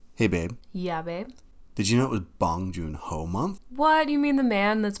Hey, babe. Yeah, babe. Did you know it was Bong Joon-ho month? What? You mean the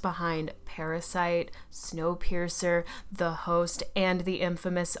man that's behind Parasite, Snowpiercer, The Host, and the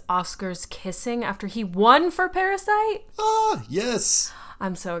infamous Oscars kissing after he won for Parasite? Ah, yes.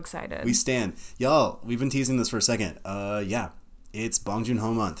 I'm so excited. We stand. Y'all, we've been teasing this for a second. Yeah. It's Bong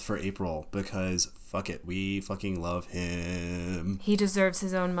Joon-ho month for April because fuck it. We fucking love him. He deserves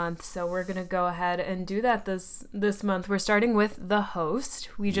his own month, so we're going to go ahead and do that this month. We're starting with The Host.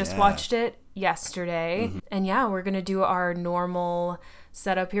 We just watched it yesterday. Mm-hmm. And yeah, we're going to do our normal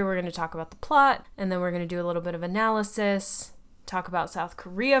setup here. We're going to talk about the plot, and then we're going to do a little bit of analysis, talk about South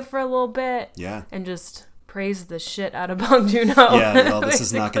Korea for a little bit. Yeah. And just praise the shit out of Bong Joon-ho. Yeah, well, this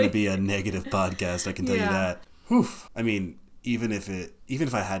is not going to be a negative podcast, I can tell you that. Whew. I mean, even if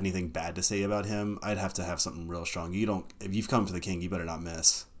I had anything bad to say about him, I'd have to have something real strong. If you've come for the king, you better not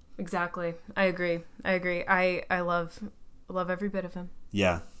miss. Exactly. I agree. I love every bit of him.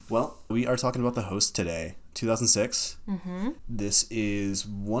 Yeah. Well, we are talking about The Host today, 2006. Mm-hmm. This is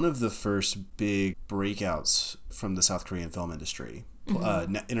one of the first big breakouts from the South Korean film industry,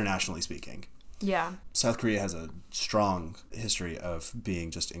 internationally speaking. Yeah. South Korea has a strong history of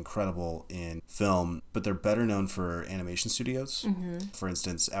being just incredible in film, but they're better known for animation studios. Mm-hmm. For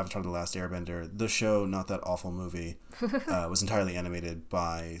instance, Avatar: The Last Airbender, the show, not that awful movie, was entirely animated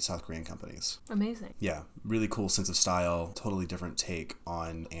by South Korean companies. Amazing. Yeah, really cool sense of style, totally different take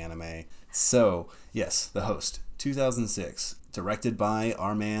on anime. So, yes, The Host, 2006, directed by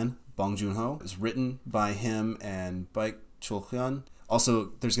our man, Bong Joon-ho. It was written by him and Baek Chul-hyun.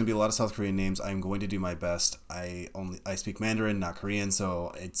 Also, there's going to be a lot of South Korean names. I'm going to do my best. I speak Mandarin, not Korean,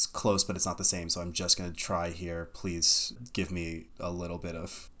 so it's close, but it's not the same. So I'm just going to try here. Please give me a little bit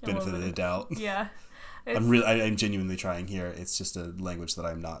of benefit of the doubt. Yeah. I'm genuinely trying here. It's just a language that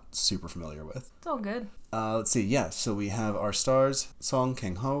I'm not super familiar with. It's all good. Let's see. Yeah, so we have our stars, Song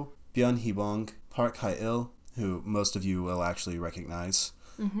Kang-ho, Byun Hee-bong, Park Hae-il, who most of you will actually recognize,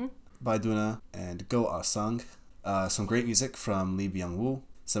 Bae Do-na, and Go Ah-sung. Some great music from Lee Byung-woo.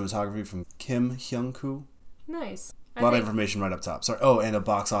 Cinematography from Kim Hyung-koo. Nice. A lot of information right up top. Sorry. Oh, and a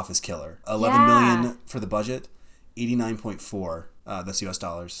box office killer. 11 million for the budget. 89.4. That's US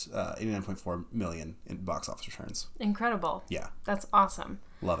dollars. 89.4 million in box office returns. Incredible. Yeah. That's awesome.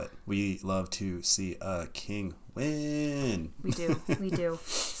 Love it. We love to see a king win. We do.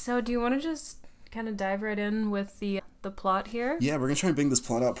 So do you want to just kind of dive right in with the plot here? Yeah, we're going to try and bang this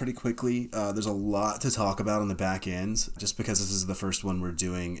plot out pretty quickly. There's a lot to talk about on the back end, just because this is the first one we're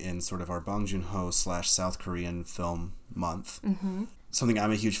doing in sort of our Bong Joon-ho / South Korean film month. Mm-hmm. Something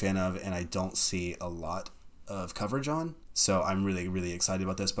I'm a huge fan of, and I don't see a lot of coverage on. So I'm really, really excited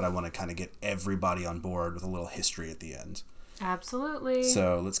about this, but I want to kind of get everybody on board with a little history at the end. Absolutely.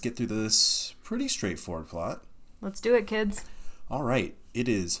 So let's get through this pretty straightforward plot. Let's do it, kids. All right. It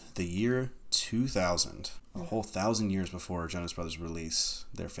is the year 2000, a whole 1,000 years before Jonas Brothers release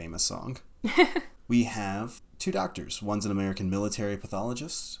their famous song. We have two doctors. One's an American military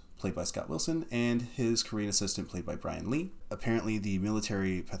pathologist, played by Scott Wilson, and his Korean assistant, played by Brian Lee. Apparently, the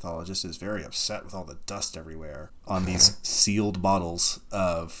military pathologist is very upset with all the dust everywhere on these sealed bottles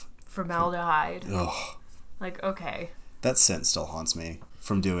of formaldehyde. Ugh. Like, okay. That scent still haunts me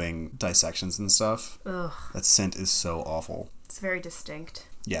from doing dissections and stuff. Ugh. That scent is so awful. It's very distinct.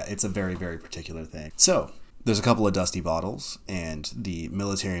 Yeah, it's a very, very particular thing. So, there's a couple of dusty bottles, and the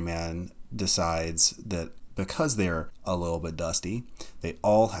military man decides that because they're a little bit dusty, they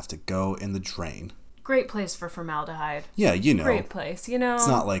all have to go in the drain. Great place for formaldehyde. Yeah, you know. Great place, you know. It's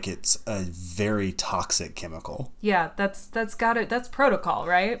not like it's a very toxic chemical. Yeah, that's got it. That's protocol,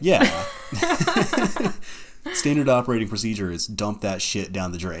 right? Yeah. Standard operating procedure is dump that shit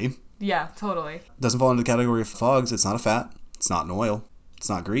down the drain. Yeah, totally. Doesn't fall into the category of fogs. It's not a fat. It's not an oil. It's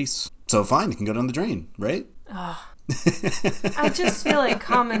not grease. So fine, it can go down the drain, right? Ugh. I just feel like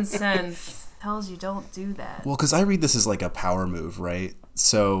common sense tells you don't do that. Well, because I read this as like a power move, right?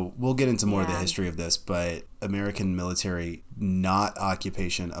 So we'll get into more of the history of this, but American military not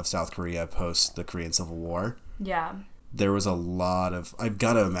occupation of South Korea post the Korean Civil War. Yeah. There was a lot of... I've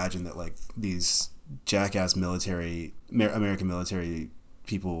got to imagine that like these jackass American military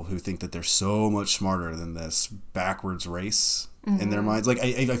people who think that they're so much smarter than this backwards race in their minds. Like,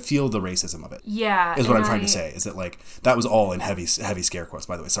 I feel the racism of it. Yeah. Is what I'm trying to say. Is that, like, that was all in heavy scare quotes,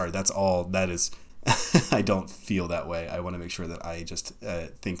 by the way. Sorry, that's all. That is... I don't feel that way. I want to make sure that I just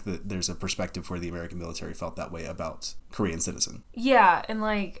think that there's a perspective where the American military felt that way about Korean citizen. Yeah, and,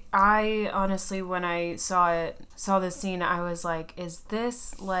 like, I honestly, when I saw this scene, I was like, is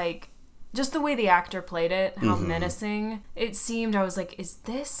this, like... just the way the actor played it, how menacing it seemed. I was like, is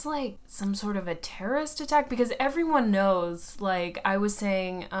this like some sort of a terrorist attack? Because everyone knows, like I was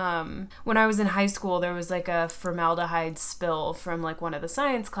saying, when I was in high school, there was like a formaldehyde spill from like one of the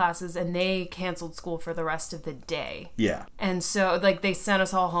science classes, and they canceled school for the rest of the day. Yeah. And so like they sent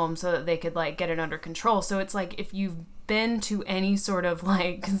us all home so that they could like get it under control. So it's like, if you've been to any sort of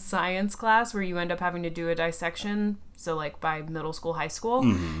like science class where you end up having to do a dissection, so like by middle school, high school,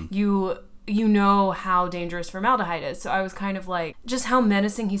 you know how dangerous formaldehyde is. So I was kind of like, just how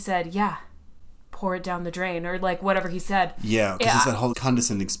menacing he said, yeah, pour it down the drain, or like whatever he said. Yeah, because it's that whole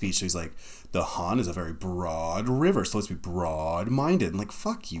condescending speech. So he's like, the Han is a very broad river, so let's be broad-minded. And like,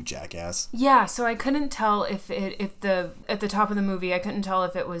 fuck you, jackass. Yeah, so I couldn't tell if at the top of the movie, I couldn't tell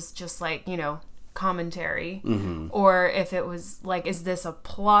if it was just like, you know, commentary, or if it was like, is this a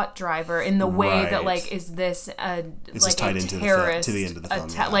plot driver in the way that like, is this like tied a into terrorist to the end of the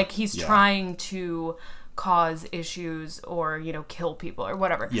film, like he's trying to cause issues or, you know, kill people or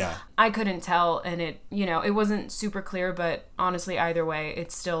whatever. Yeah. I couldn't tell, and it, you know, it wasn't super clear, but honestly, either way,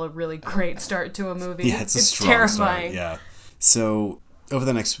 it's still a really great start to a movie. Yeah, it's a strong terrifying. start. Yeah. So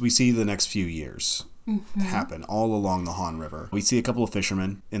we see the next few years happen all along the Han River. We see a couple of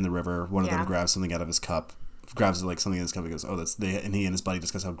fishermen in the river. One of them grabs something out of his cup, grabs like something in his cup, and goes, "Oh, that's they." And he and his buddy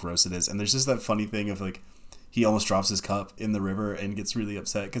discuss how gross it is. And there's just that funny thing of like, he almost drops his cup in the river and gets really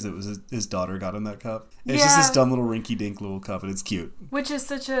upset because it was his daughter got in that cup. And it's just this dumb little rinky-dink little cup, and it's cute. Which is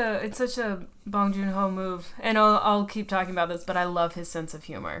such a Bong Joon-ho move. And I'll keep talking about this, but I love his sense of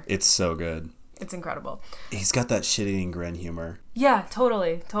humor. It's so good. It's incredible. He's got that shit-eating grin humor. Yeah,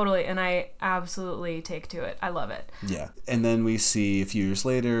 totally. And I absolutely take to it. I love it. Yeah. And then we see a few years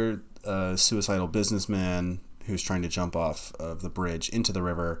later a suicidal businessman who's trying to jump off of the bridge into the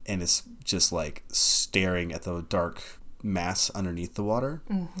river and is just like staring at the dark mass underneath the water.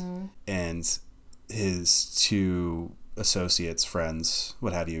 And his two associates, friends,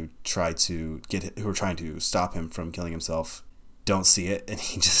 what have you, who are trying to stop him from killing himself, don't see it, and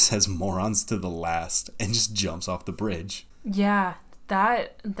he just says morons to the last and just jumps off the bridge. Yeah,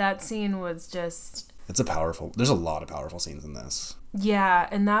 that scene was just... There's a lot of powerful scenes in this. Yeah,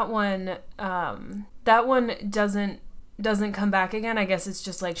 and that one doesn't come back again. I guess it's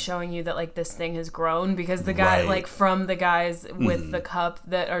just like showing you that like this thing has grown, because the guy like from the guys with the cup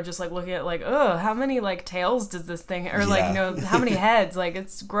that are just like looking at like, oh, how many like tails does this thing, or like, you know, how many heads, like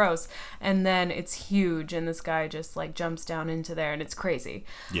it's gross, and then it's huge and this guy just like jumps down into there and it's crazy.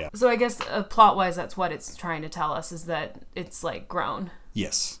 Yeah. So I guess plot wise, that's what it's trying to tell us, is that it's like grown.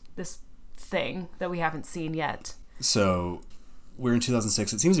 Yes. This thing that we haven't seen yet. So we're in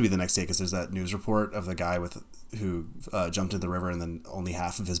 2006. It seems to be the next day because there's that news report of the guy who jumped into the river and then only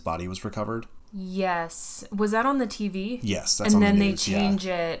half of his body was recovered. Yes. Was that on the TV? Yes, that's on the news. And then they change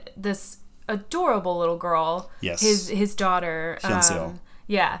it. This adorable little girl. Yes. His daughter. Hyun-seo.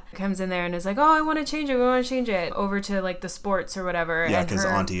 Yeah, comes in there and is like, oh, I want to change it. Over to like the sports or whatever. Yeah, because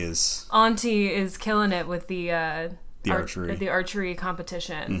Auntie is killing it with the archery. The archery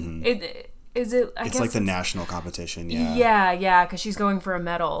competition. It's like the national competition, Yeah, because she's going for a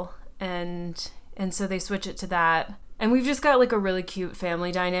medal, and so they switch it to that. And we've just got like a really cute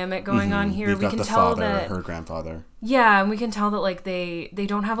family dynamic going on here. We can tell that her grandfather. Yeah, and we can tell that like they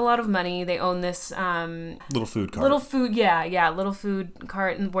don't have a lot of money. They own this little food cart. Little food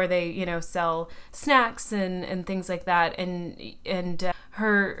cart, where they, you know, sell snacks and things like that. And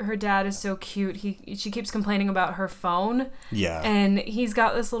her dad is so cute. She keeps complaining about her phone. Yeah. And he's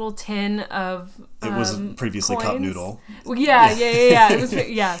got this little tin of it was previously coins. Cup noodle. Well, yeah. It was,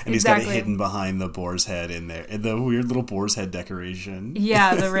 yeah, and he's got it hidden behind the boar's head in there, and the weird little boar's head decoration.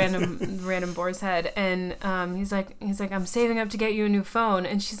 Yeah, the random boar's head, and he's like, I'm saving up to get you a new phone,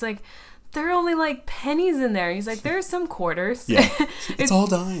 and she's like, there are only like pennies in there. He's like, there's some quarters. Yeah, it's all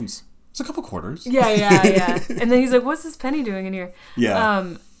dimes. It's a couple quarters. Yeah. And then he's like, what's this penny doing in here?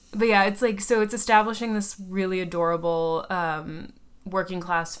 Yeah. But yeah, it's like, so it's establishing this really adorable working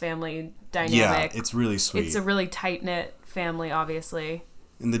class family dynamic. Yeah, it's really sweet. It's a really tight-knit family, obviously.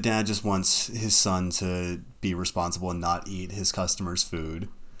 And the dad just wants his son to be responsible and not eat his customers' food.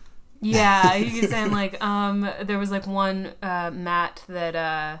 Yeah, he's saying like, there was like one Matt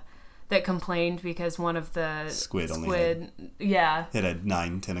that complained because one of the squid had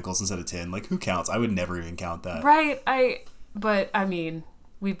 9 tentacles instead of 10. Like, who counts? I would never even count that. Right. But I mean,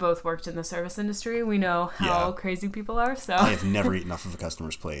 we both worked in the service industry. We know how crazy people are. So I have never eaten off of a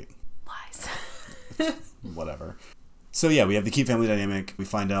customer's plate. Lies. Whatever. So yeah, we have the cute family dynamic. We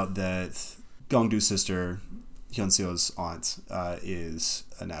find out that Gongdu's sister, Hyun-seo's aunt, is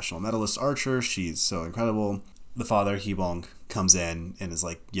a national medalist archer. She's so incredible. the father, Hibong, comes in and is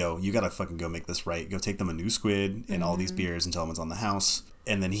like, yo, you gotta fucking go make this right. Go take them a new squid and all these beers and tell them it's on the house.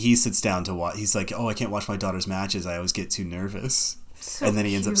 And then he sits down to watch. He's like, oh, I can't watch my daughter's matches. I always get too nervous. So and then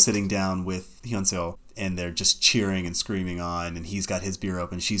he ends up cute. sitting down with Hyunseo, and they're just cheering and screaming on. And he's got his beer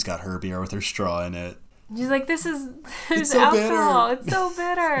open. She's got her beer with her straw in it. She's like, there's so alcohol. bitter. It's so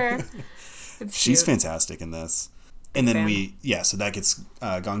bitter. It's She's cute. fantastic in this. And then fan. so that gets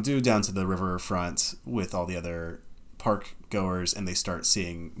Gongdu down to the riverfront with all the other park goers, and they start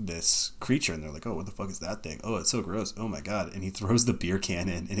seeing this creature, and they're like, oh, what the fuck is that thing? Oh, it's so gross. Oh my god. And he throws the beer can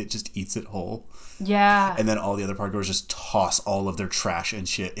in, and it just eats it whole. Yeah. And then all the other park goers just toss all of their trash and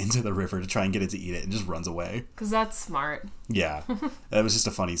shit into the river to try and get it to eat it, and just runs away. Because that's smart. Yeah. That was just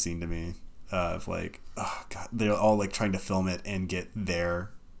a funny scene to me. Of like, oh god, they're all like trying to film it and get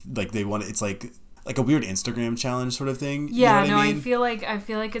there. Like they want it's like a weird Instagram challenge sort of thing. Yeah, you know what I mean? I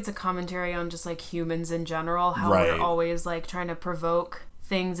feel like it's a commentary on just like humans in general, how Right. we're always like trying to provoke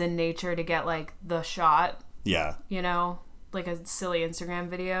things in nature to get like the shot, Yeah. you know, like a silly Instagram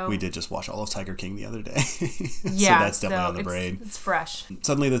video. We did just watch all of Tiger King the other day. So Yeah, that's definitely on the it's, brain. It's fresh.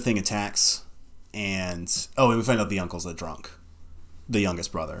 Suddenly the thing attacks, and we find out the uncle's a drunk. The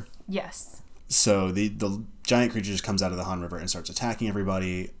youngest brother. Yes. So the giant creature just comes out of the Han River and starts attacking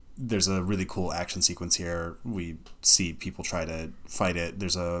everybody. There's a really cool action sequence here. We see people try to fight it.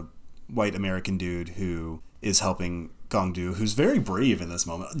 There's a white American dude who is helping Gongdu, who's very brave in this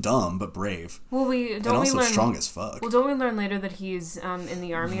moment. Dumb, but brave. Well, And also strong as fuck. Well, don't we learn later that he's in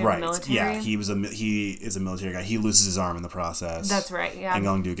the army or the military? Yeah, he is a military guy. He loses his arm in the process. That's right, yeah. And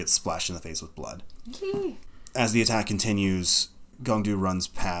Gongdu gets splashed in the face with blood. Yee. As the attack continues, Gongdu runs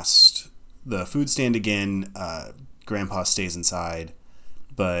past the food stand again. Grandpa stays inside,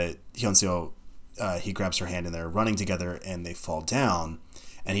 but Hyunseo, he grabs her hand and they're running together and they fall down,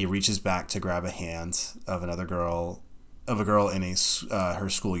 and he reaches back to grab a hand of a girl in her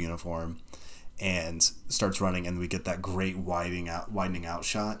school uniform, and starts running, and we get that great widening out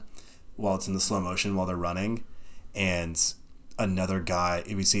shot while it's in the slow motion while they're running, and another guy,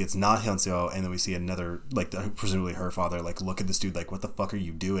 we see it's not Hyunseo, and then we see another, like, presumably her father, like, look at this dude, like, what the fuck are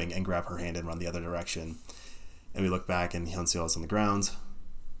you doing, and grab her hand and run the other direction. And we look back, and Hyunseo is on the ground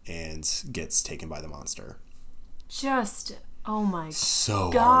and gets taken by the monster. Just, oh my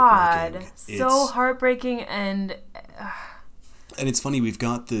So god. heartbreaking. So heartbreaking, and And it's funny, we've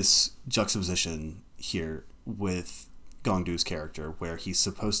got this juxtaposition here with Gongdu's character, where he's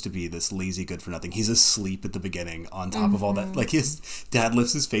supposed to be this lazy good-for-nothing. He's asleep at the beginning on top of all that. Like, his dad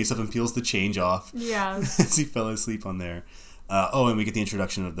lifts his face up and peels the change off. yeah. As he fell asleep on there. And we get the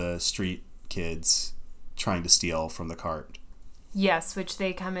introduction of the street kids trying to steal from the cart. Yes, which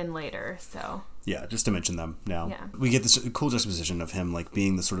they come in later, so. Yeah, just to mention them now. Yeah. We get this cool juxtaposition of him, like,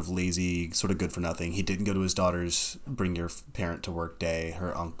 being the sort of lazy, sort of good-for-nothing. He didn't go to his daughter's bring your parent to work day.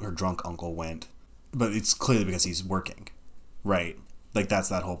 Her drunk uncle went. But it's clearly because he's working, right? Like, that's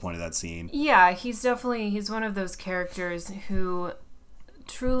that whole point of that scene. Yeah, he's one of those characters who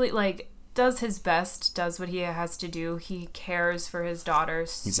truly, like, does his best, does what he has to do. He cares for his daughter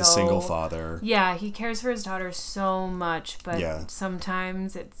so... He's a single father. Yeah, he cares for his daughter so much, but Yeah.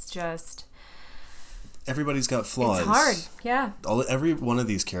 sometimes it's just... Everybody's got flaws. It's hard, yeah. Every one of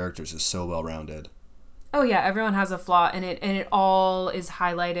these characters is so well-rounded. Oh yeah, everyone has a flaw, and it all is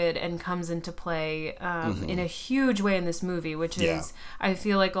highlighted and comes into play in a huge way in this movie, which is Yeah. I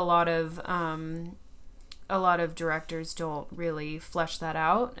feel like a lot of directors don't really flesh that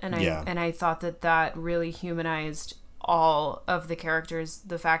out, and I thought that really humanized all of the characters.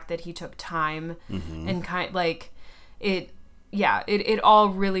 The fact that he took time and it all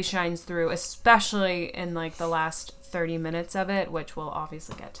really shines through, especially in like the last 30 minutes of it, which we'll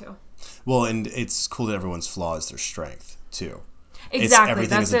obviously get to. Well, and it's cool that everyone's flaw is their strength, too. Exactly.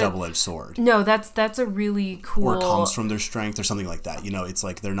 Everything is a double-edged sword. No, that's a really cool... Or it comes from their strength or something like that. You know, it's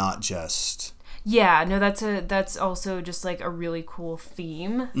like they're not just... Yeah, no, that's also just like a really cool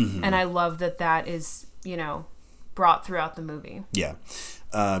theme. And I love that is, you know, brought throughout the movie. Yeah.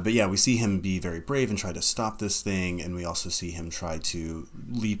 But yeah, we see him be very brave and try to stop this thing, and we also see him try to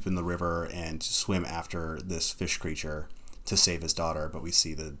leap in the river and swim after this fish creature to save his daughter, but we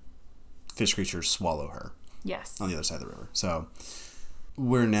see the fish creature swallow her. Yes. On the other side of the river. So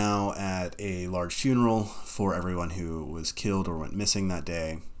we're now at a large funeral for everyone who was killed or went missing that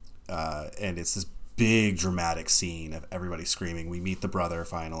day. And it's this big dramatic scene of everybody screaming. We meet the brother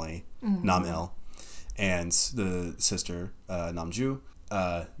finally, Nam-il, and the sister, Namju.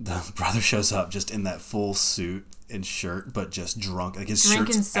 The brother shows up just in that full suit and shirt, but just drunk. Like his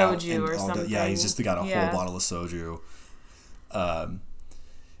shirt's out soju or something. Yeah, he's just got a whole bottle of soju.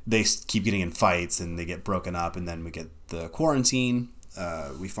 they keep getting in fights and they get broken up, and then we get the quarantine.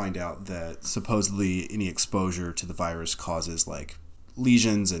 We find out that supposedly any exposure to the virus causes like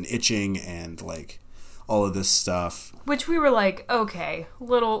lesions and itching and like all of this stuff. Which we were like, okay,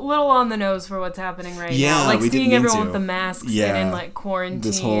 little on the nose for what's happening right now. Like we seeing everyone with the masks and like quarantine,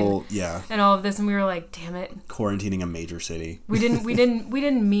 this whole and all of this, and we were like, damn it, quarantining a major city. We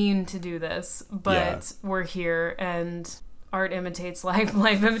didn't mean to do this, but we're here, and art imitates life,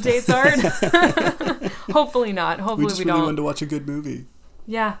 life imitates art. Hopefully not. Hopefully we just we really don't. wanted to watch a good movie.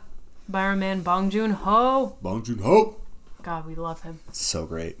 Yeah, by our man Bong Joon-ho. Bong Joon-ho. God, we love him. So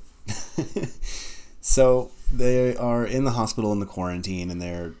great. So they are in the hospital in the quarantine,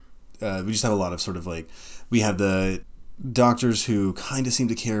 and we just have a lot of sort of like, we have the doctors who kind of seem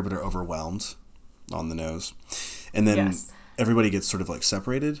to care but are overwhelmed on the nose, and then everybody gets sort of like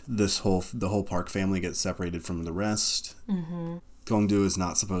separated. The whole Park family gets separated from the rest. Mm-hmm. Gong-do is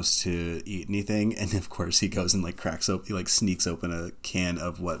not supposed to eat anything, and of course he goes and like he like sneaks open a can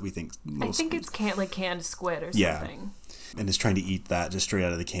of what we think I think it's canned squid or something. Yeah. And is trying to eat that just straight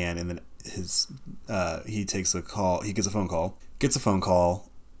out of the can, and then he takes a call. He gets a phone call,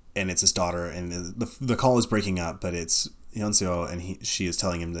 and it's his daughter, and the call is breaking up, but it's Hyun-seo, and she is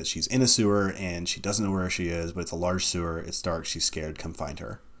telling him that she's in a sewer and she doesn't know where she is, but it's a large sewer. It's dark. She's scared. Come find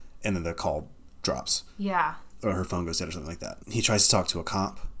her. And then the call drops. Yeah. Or her phone goes dead or something like that. He tries to talk to a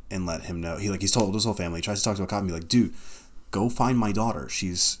cop and let him know. He's told his whole family. He tries to talk to a cop and be like, dude, go find my daughter.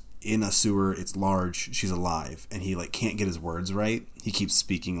 She's in a sewer. It's large. She's alive. And he like can't get his words right. He keeps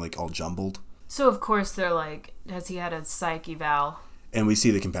speaking like all jumbled. So of course they're like, has he had a psych eval? And we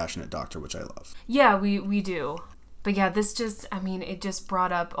see the compassionate doctor, which I love. Yeah, we do. But yeah, this just, I mean, it just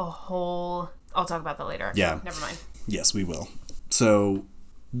brought up a whole... I'll talk about that later. Actually. Yeah. Never mind. Yes, we will. So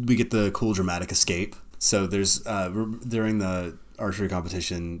we get the cool dramatic escape. So there's, during the archery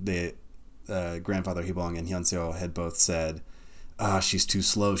competition, the grandfather Hee-bong and Hyun-seo had both said, she's too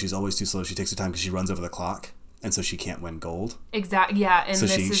slow. She's always too slow. She takes her time because she runs over the clock. And so she can't win gold. Exactly. Yeah. And so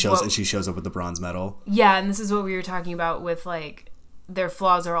this she shows up with the bronze medal. Yeah. And this is what we were talking about with like, their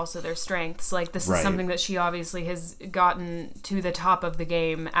flaws are also their strengths. Like this is something that she obviously has gotten to the top of the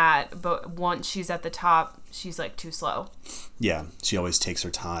game at, but once she's at the top, she's like too slow. Yeah, she always takes her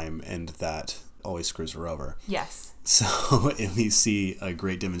time, and that always screws her over. Yes. So, and we see a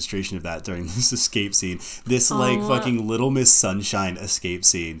great demonstration of that during this escape scene. This, fucking Little Miss Sunshine escape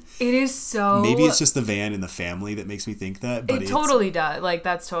scene. It is so... Maybe it's just the van and the family that makes me think that, but it totally does. Like,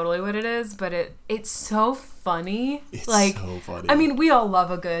 that's totally what it is, but it's so funny. It's like, so funny. I mean, we all love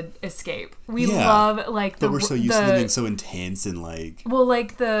a good escape. We love, like... But we're so used to being so intense and, like... Well,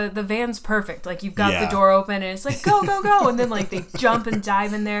 like, the van's perfect. Like, you've got the door open, and it's like, go, go, go! And then, like, they jump and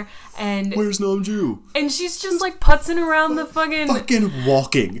dive in there, and... Where's Namju? And she's just, like, putzing around the fucking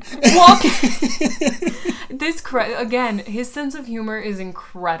walking. Again, his sense of humor is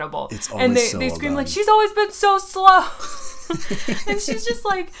incredible. It's always and they scream like, she's always been so slow. And she's just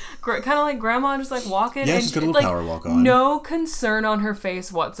like kind of like grandma, just like walking. Yeah, and she's got a little power walk on. No concern on her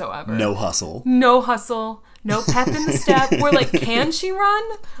face whatsoever. No hustle. No pep in the step. We're like, can she run?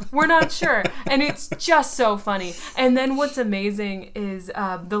 We're not sure. And it's just so funny. And then what's amazing is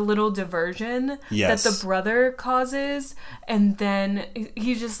the little diversion that the brother causes. And then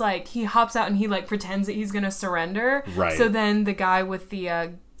he's just like, he hops out and he like pretends that he's going to surrender. Right. So then the guy with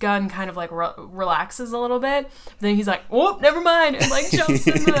the gun kind of like relaxes a little bit. Then he's like, oh, never mind. And like jumps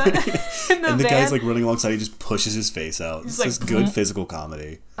in the and the van. guy's like running alongside. He just pushes his face out. It's just good physical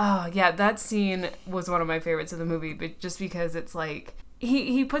comedy. Oh, yeah. That scene was one of my favorites of the movie, but just because it's like,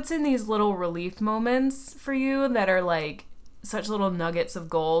 he puts in these little relief moments for you that are like such little nuggets of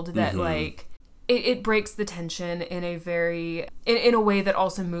gold that like, it breaks the tension in a very in a way that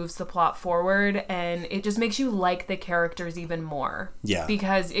also moves the plot forward, and it just makes you like the characters even more. Yeah.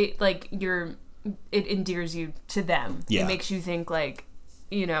 Because it endears you to them. Yeah. It makes you think like,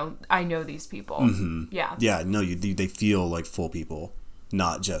 you know, I know these people. Mm-hmm. Yeah. Yeah, no, they feel like full people,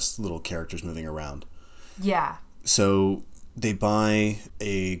 not just little characters moving around. Yeah. So they buy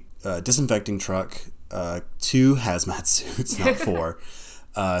a disinfecting truck, 2 hazmat suits, not 4.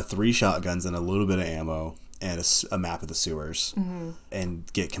 3 shotguns and a little bit of ammo and a map of the sewers, and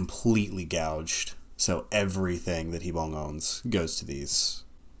get completely gouged. So everything that Hee-bong owns goes to these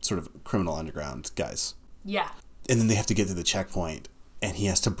sort of criminal underground guys. Yeah. And then they have to get to the checkpoint, and he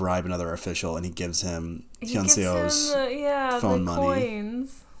has to bribe another official, and he gives him Hyun-seo's phone money.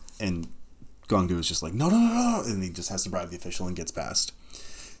 Coins. And Gong-do is just like, no, and he just has to bribe the official and gets past.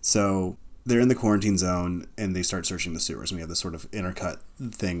 So they're in the quarantine zone, and they start searching the sewers. And we have this sort of intercut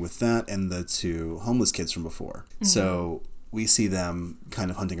thing with that and the 2 homeless kids from before. Mm-hmm. So we see them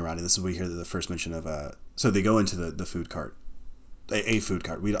kind of hunting around, and this is where we hear the first mention of so they go into the food cart, a food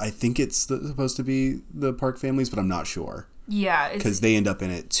cart. I think it's supposed to be the Park families, but I'm not sure. Yeah, because they end up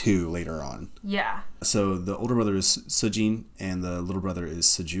in it too later on. Yeah. So the older brother is Sejin, and the little brother is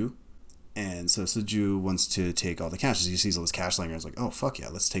Seju. And so Seju wants to take all the cash. He sees all this cash lying around. He's like, oh, fuck yeah,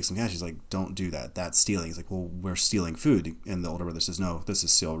 let's take some cash. He's like, don't do that. That's stealing. He's like, well, we're stealing food. And the older brother says, no, this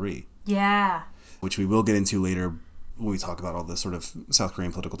is Seolri. Yeah. Which we will get into later when we talk about all the sort of South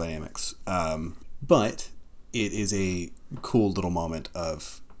Korean political dynamics. But it is a cool little moment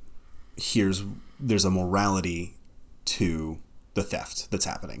of there's a morality to the theft that's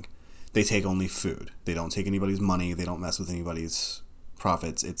happening. They take only food. They don't take anybody's money. They don't mess with anybody's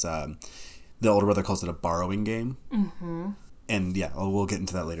profits. It's the older brother calls it a borrowing game. Mm-hmm. And yeah, we'll get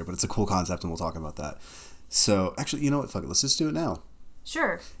into that later, but it's a cool concept and we'll talk about that. So actually, you know what? Fuck it. Let's just do it now.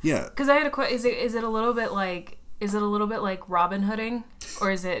 Sure. Yeah. Because I had a question. Is it a little bit like Robin Hooding, or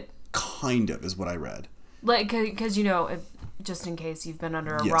is it kind of is what I read? Like, because just in case you've been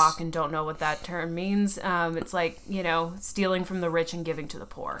under a Yes. rock and don't know what that term means, it's like, stealing from the rich and giving to the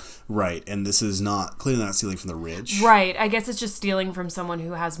poor. Right, and this is clearly not stealing from the rich. Right, I guess it's just stealing from someone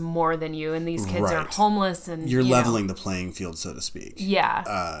who has more than you, and these kids are Right. homeless and You're leveling the playing field, so to speak.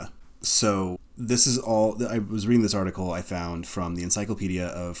 Yeah. So this is all. I was reading this article I found from the Encyclopedia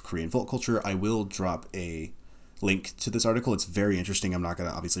of Korean Folk Culture. I will drop a link to this article. It's very interesting. I'm not going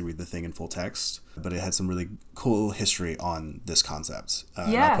to obviously read the thing in full text, but it had some really cool history on this concept.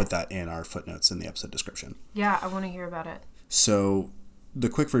 And I'll put that in our footnotes in the episode description. Yeah, I want to hear about it. So the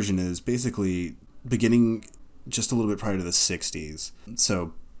quick version is basically beginning just a little bit prior to the 60s.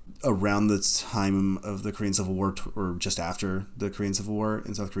 So around the time of the Korean Civil War, or just after the Korean Civil War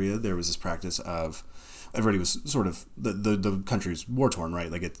in South Korea, there was this practice of everybody was sort of the country's war torn,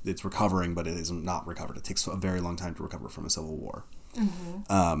 right? Like it's recovering, but it is not recovered. It takes a very long time to recover from a civil war.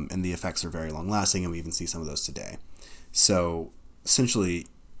 Mm-hmm. And the effects are very long lasting, and we even see some of those today. So essentially,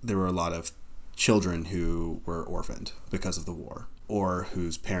 there were a lot of children who were orphaned because of the war, or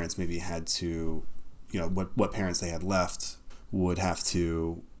whose parents maybe had to, what parents they had left would have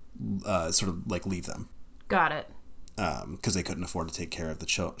to sort of like leave them. Got it. Because they couldn't afford to take care of the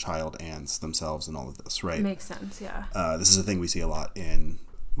child and themselves and all of this, right? Makes sense, yeah. This is a thing we see a lot in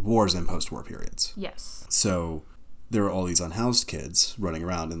wars and post-war periods. Yes. So there were all these unhoused kids running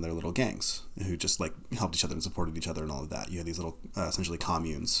around in their little gangs who just like helped each other and supported each other and all of that. You had these little essentially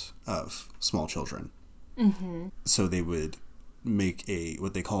communes of small children. Mm-hmm. So they would make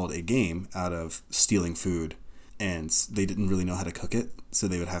what they called a game out of stealing food. And they didn't really know how to cook it, so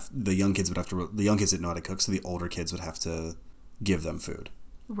the young kids didn't know how to cook, so the older kids would have to give them food.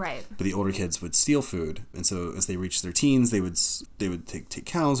 Right. But the older kids would steal food, and so as they reached their teens, they would take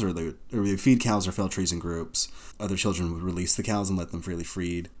cows, or they would feed cows or fell trees in groups. Other children would release the cows and let them freely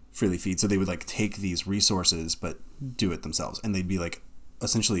feed. So they would like take these resources, but do it themselves, and they'd be like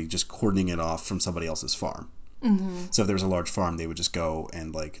essentially just cordoning it off from somebody else's farm. Mm-hmm. So if there was a large farm, they would just go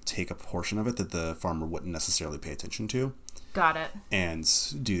and like take a portion of it that the farmer wouldn't necessarily pay attention to. Got it. And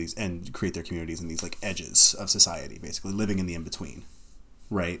do these and create their communities in these like edges of society, basically living in the in-between,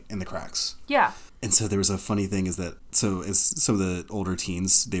 right? In the cracks. Yeah. And so there was a funny thing is that, so as some of the older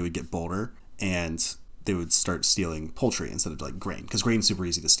teens, they would get bolder and they would start stealing poultry instead of like grain, because grain's super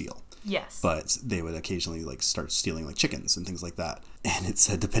easy to steal. Yes. But they would occasionally like start stealing like chickens and things like that. And it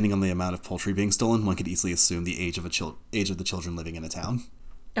said depending on the amount of poultry being stolen, one could easily assume the age of the children living in a town.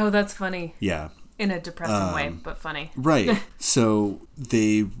 Oh, that's funny. Yeah. In a depressing way, but funny. Right. So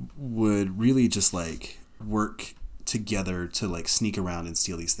they would really just like work together to like sneak around and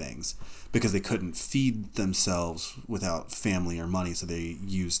steal these things because they couldn't feed themselves without family or money. So they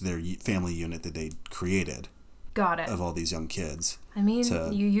used their family unit that they created. Got it. Of all these young kids. I mean,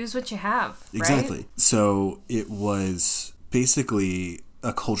 you use what you have, right? Exactly. So it was basically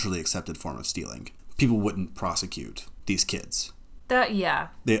a culturally accepted form of stealing. People wouldn't prosecute these kids. That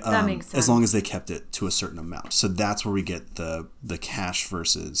makes sense. As long as they kept it to a certain amount. So that's where we get the cash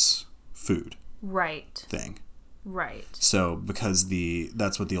versus food thing. Right. So because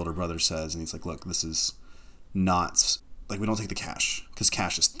that's what the older brother says, and he's like, look, this is not, like, we don't take the cash, because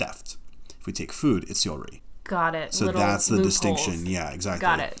cash is theft. If we take food, it's seolri. Got it. So that's the distinction. Yeah, exactly.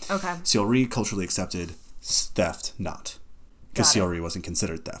 Got it. Okay. Seolri, culturally accepted, theft, not. Because seolri wasn't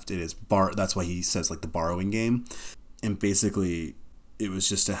considered theft. It is that's why he says like the borrowing game. And basically, it was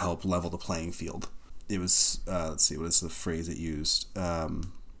just to help level the playing field. It was, let's see, what is the phrase it used? That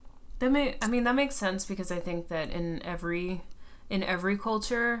makes sense, because I think that in every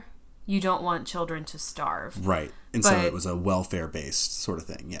culture, you don't want children to starve. Right. And so it was a welfare-based sort of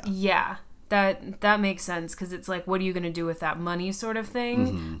thing, yeah. Yeah. That makes sense, because it's like, what are you going to do with that money sort of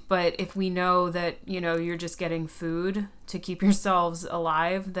thing? But if we know that, you're just getting food to keep yourselves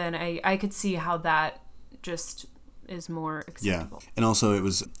alive, then I could see how that just is more acceptable. Yeah. And also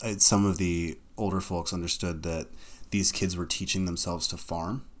some of the older folks understood that these kids were teaching themselves to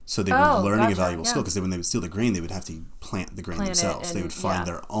farm. So they were learning a valuable skill, because when they would steal the grain, they would have to plant the grain themselves. They would find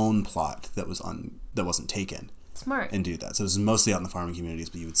their own plot that wasn't taken. Smart. And do that. So this is mostly out in the farming communities,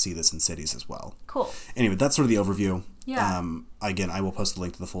 but you would see this in cities as well. Cool. Anyway, that's sort of the overview. Yeah. Again, I will post the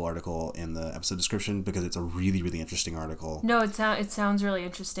link to the full article in the episode description, because it's a really, really interesting article. No, it sounds really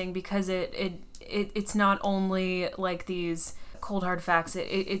interesting, because it's not only like these cold hard facts.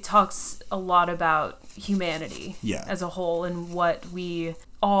 It talks a lot about humanity as a whole, and what we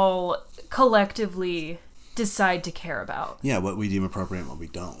all collectively decide to care about. Yeah, what we deem appropriate and what we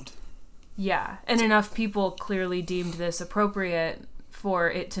don't. Yeah, and enough people clearly deemed this appropriate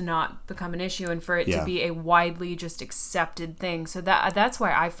for it to not become an issue, and for it to be a widely just accepted thing. So that's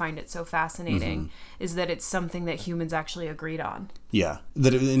why I find it so fascinating, is that it's something that humans actually agreed on. Yeah,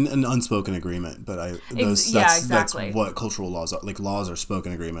 that in an unspoken agreement, but that's what cultural laws are. Like, laws are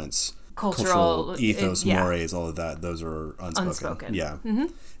spoken agreements. Cultural ethos, mores, all of that, those are unspoken. Yeah.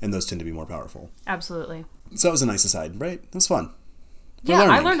 And those tend to be more powerful. Absolutely. So that was a nice aside, right? It was fun.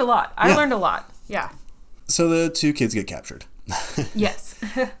 I learned a lot. I learned a lot. Yeah. So the two kids get captured. Yes.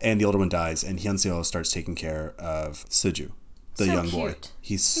 And the older one dies, and Hyunseo starts taking care of Suju, the young boy.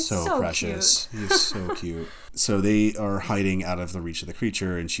 He's so precious. He's so cute. So they are hiding out of the reach of the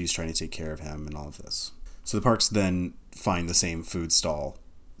creature, and she's trying to take care of him and all of this. So the Parks then find the same food stall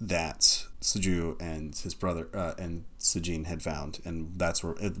that Suju and his brother and Sujin had found, and that's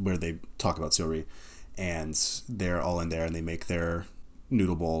where they talk about Seori, and they're all in there, and they make their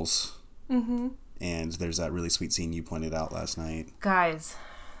noodle bowls. And there's that really sweet scene you pointed out last night. Guys,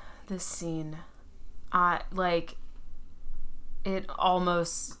 this scene, it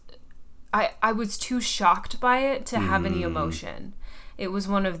almost, I was too shocked by it to have any emotion. It was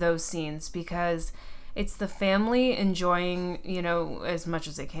one of those scenes, because it's the family enjoying, as much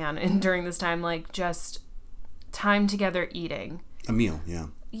as they can, and during this time, like, just time together eating. A meal, yeah.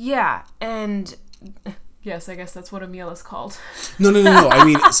 Yeah, and yes, I guess that's what a meal is called. No. I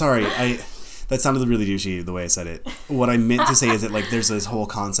mean, sorry, that sounded really douchey the way I said it. What I meant to say is that, like, there's this whole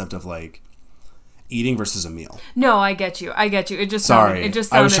concept of, like, eating versus a meal. No, I get you. It just sounded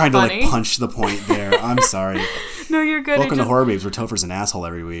I was trying funny. To, like, punch the point there. I'm sorry. No, you're good. Welcome to Horror Babes, where Topher's an asshole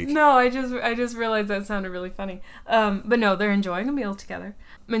every week. No, I just realized that sounded really funny. But no, they're enjoying a meal together,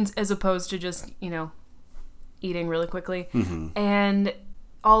 as opposed to just, eating really quickly. And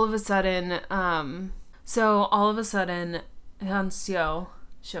all of a sudden, Hyunseo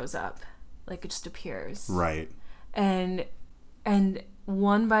shows up. Like, it just appears. Right. And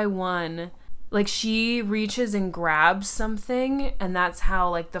one by one, like, she reaches and grabs something, and that's how,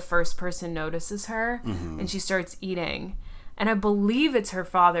 like, the first person notices her, and she starts eating. And I believe it's her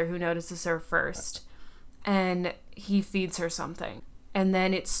father who notices her first, and he feeds her something. And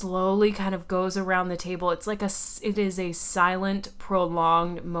then it slowly kind of goes around the table. It's like it is a silent,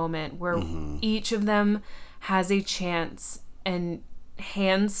 prolonged moment where each of them has a chance and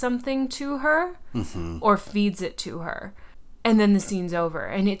hands something to her or feeds it to her, and then the scene's over,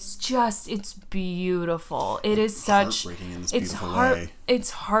 and it's beautiful. It is such heartbreaking in this beautiful way.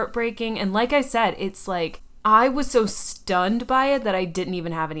 It's heartbreaking, and like I said, it's like I was so stunned by it that I didn't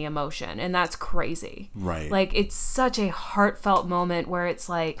even have any emotion, and that's crazy. Right. Like, it's such a heartfelt moment where it's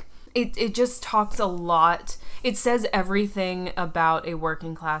like it just talks a lot. It says everything about a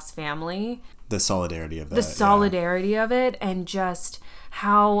working class family. The solidarity of that. The solidarity of it, and just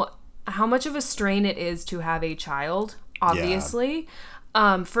how much of a strain it is to have a child, obviously.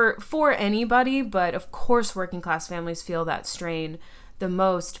 For anybody, but of course working class families feel that strain the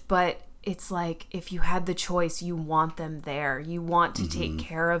most. But it's like, if you had the choice, you want them there. You want to take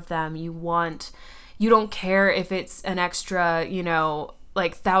care of them. You don't care if it's an extra,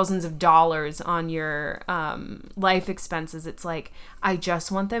 like thousands of dollars on your life expenses. It's like, I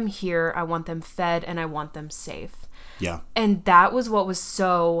just want them here, I want them fed, and I want them safe. Yeah. And that was what was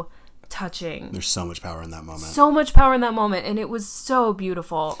so touching. There's so much power in that moment. So much power in that moment, and it was so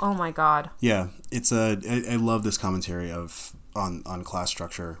beautiful. Oh my God. Yeah, I love this commentary on class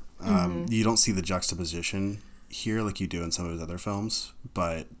structure. You don't see the juxtaposition here like you do in some of his other films,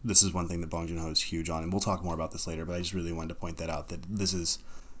 but this is one thing that Bong Joon-ho is huge on, and we'll talk more about this later, but I just really wanted to point that out, that this is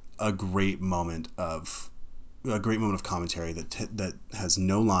a great moment of commentary that has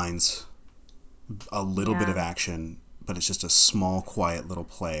no lines, a little bit of action, but it's just a small, quiet little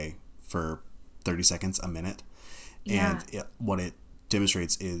play for 30 seconds, a minute. And what it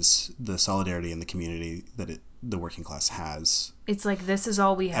demonstrates is the solidarity in the community that the working class has. It's like, this is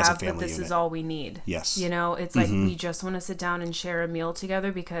all we have, but this unit. Is all we need. Yes. You know, it's like, we just want to sit down and share a meal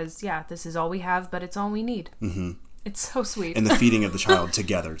together because, yeah, this is all we have, but it's all we need. Mm-hmm. It's so sweet. And the feeding of the child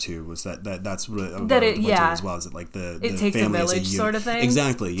together too was that's really that it, yeah, as well. Is it like the takes family a village sort of thing,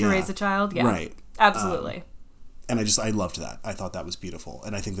 exactly, to raise a child, yeah, right, absolutely. And I loved that. I thought that was beautiful,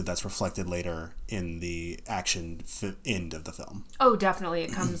 and I think that's reflected later in the action end of the film. Oh, definitely,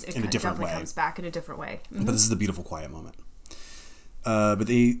 it comes in a different way. Comes back in a different way. Mm-hmm. But this is the beautiful, quiet moment. But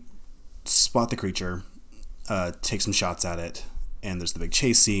they spot the creature, take some shots at it, and there's the big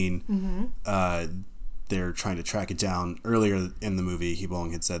chase scene. Mm-hmm. They're trying to track it down. Earlier in the movie, Hee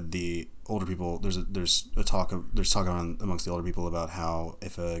Bong had said the older people. There's talk amongst the older people about how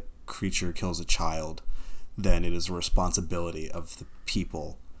if a creature kills a child, then it is a responsibility of the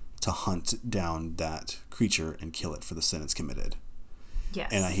people to hunt down that creature and kill it for the sin it's committed. Yes.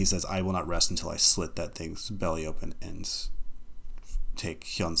 And he says, I will not rest until I slit that thing's belly open and take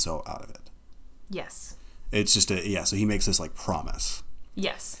Hyun-soo out of it. Yes. It's just so he makes this like promise.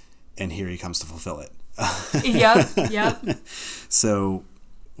 Yes. And here he comes to fulfill it. Yep. So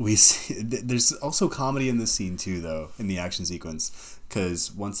we see, there's also comedy in this scene too, though, in the action sequence,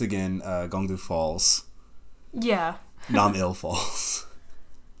 because once again, Gongdu falls. Yeah. Nam-il falls.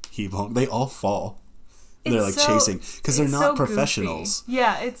 Hee Bong, they all fall. They're like so, chasing because they're not so professionals. Goofy.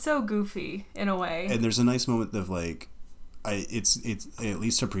 Yeah, it's so goofy in a way. And there's a nice moment of like, I at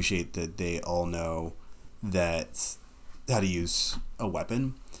least appreciate that they all know that how to use a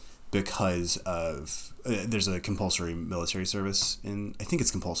weapon because of there's a compulsory military service I think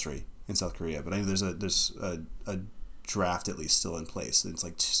it's compulsory in South Korea, but I know there's a draft at least still in place. It's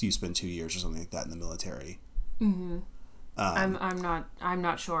like you spend 2 years or something like that in the military. Mm-hmm. I'm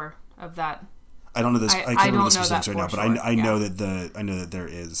not sure of that. I don't know this. I can't remember the specifics right now, but sure. I know that there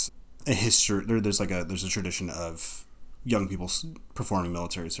is a history. There's a tradition of young people performing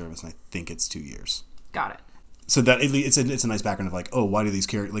military service, and I think it's 2 years. Got it. So that it's a nice background of like, oh, why do these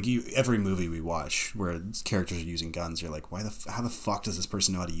characters like every movie we watch where characters are using guns, you're like, how the fuck does this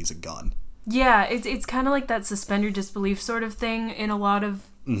person know how to use a gun? Yeah, it's kind of like that suspend your disbelief sort of thing in a lot of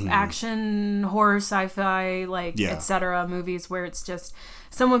action, horror, sci-fi, etc. movies where it's just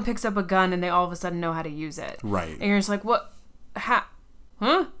someone picks up a gun and they all of a sudden know how to use it. Right. And you're just like, what? Huh?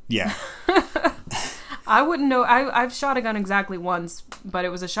 Yeah. I wouldn't know. I've shot a gun exactly once, but it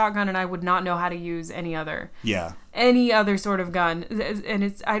was a shotgun and I would not know how to use any other. Yeah. Any other sort of gun.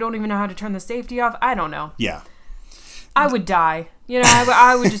 And I don't even know how to turn the safety off. I don't know. Yeah. I would die. You know,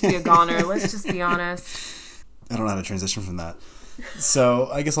 I would just be a goner. Let's just be honest. I don't know how to transition from that. So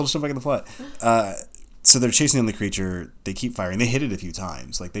I guess I'll just jump back in the plot. So they're chasing down the creature. They keep firing. They hit it a few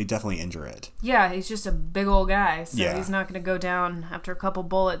times. Like, they definitely injure it. Yeah, he's just a big old guy. So yeah. He's not going to go down after a couple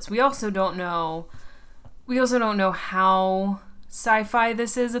bullets. We also don't know how sci-fi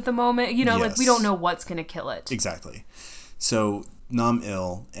this is at the moment. You know, yes. like, we don't know what's going to kill it. Exactly. So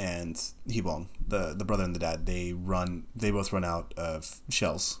Nam-il and Hee Bong, the brother and the dad, they both run out of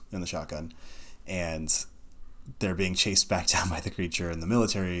shells in the shotgun, and they're being chased back down by the creature. And the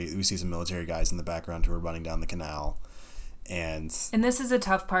military, we see some military guys in the background who are running down the canal, and this is a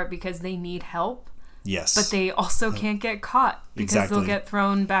tough part because they need help. Yes. But they also can't get caught because exactly. they'll get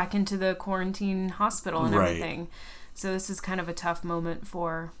thrown back into the quarantine hospital and right. everything. So this is kind of a tough moment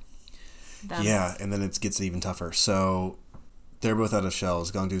for them. Yeah, and then it gets even tougher. So they're both out of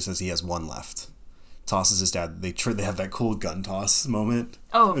shells. Gongdu says he has one left. Tosses his dad. They have that cool gun toss moment.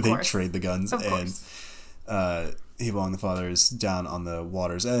 Oh, of they course. trade the guns. Of and course. Hee Bong, the father, is down on the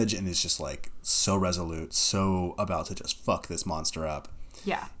water's edge and is just like so resolute, so about to just fuck this monster up.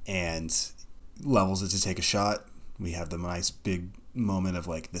 Yeah. And levels it to take a shot. We have the nice big moment of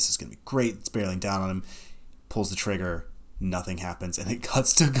like, this is going to be great. It's barreling down on him. Pulls the trigger. Nothing happens. And it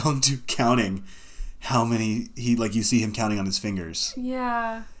cuts to Gongdu counting how many you see him counting on his fingers.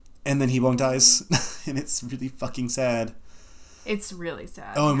 Yeah. And then Hee Bong dies. And it's really fucking sad. It's really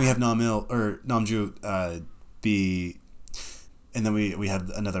sad. Oh, and we have Namju be, and then we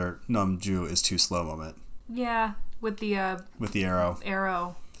have another Namju is too slow moment. Yeah, with the arrow.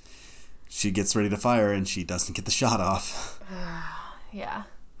 Arrow. She gets ready to fire and she doesn't get the shot off. Yeah.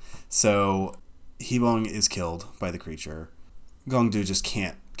 So Hee Bong is killed by the creature. Gongdu just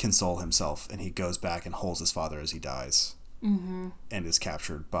can't console himself, and he goes back and holds his father as he dies. Mm-hmm. And is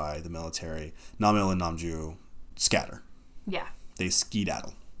captured by the military. Nam-il and Namju scatter. Yeah. They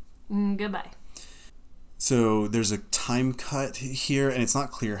skedaddle. Goodbye. So there's a time cut here, and it's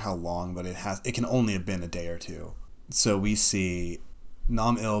not clear how long, but it can only have been a day or two. So we see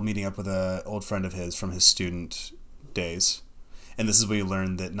Nam-il meeting up with an old friend of his from his student days, And this is when you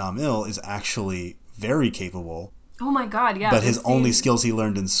learn that Nam-il is actually very capable. Oh my god, yeah. But his only skills he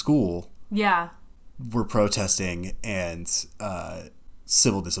learned in school were protesting and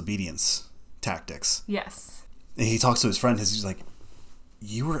civil disobedience tactics. Yes. And he talks to his friend. He's like,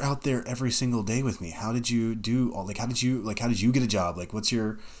 "You were out there every single day with me. How did you do? How did you get a job? Like, what's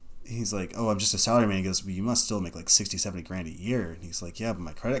your?" He's like, "Oh, I'm just a salaryman." He goes, "Well, you must still make like 60, 70 grand a year." And he's like, "Yeah, but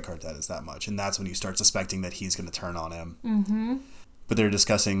my credit card debt is that much." And that's when you start suspecting that he's going to turn on him. Mm-hmm. But they're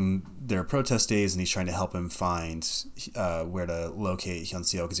discussing their protest days, and he's trying to help him find where to locate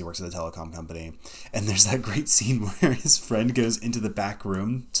Hyunseo because he works at a telecom company. And there's that great scene where his friend goes into the back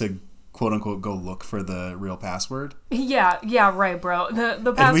room to quote unquote go look for the real password. Yeah, right, bro.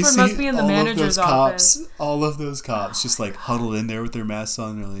 The password must be in the manager's office. All of those cops just like huddled in there with their masks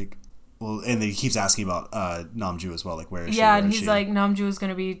on. They're like, well, and then he keeps asking about Namju as well, like where is she? Yeah, and he's like, Namju is going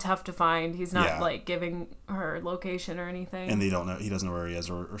to be tough to find. He's not like giving her location or anything. And they don't know. He doesn't know where he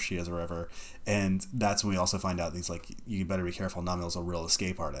is or she is or wherever. And that's when we also find out he's like, you better be careful. Nam-il's a real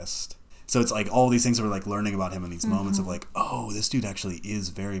escape artist. So it's like all these things that we're like learning about him in these moments of like, oh, this dude actually is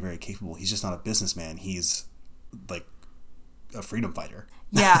very, very capable. He's just not a businessman. He's like a freedom fighter.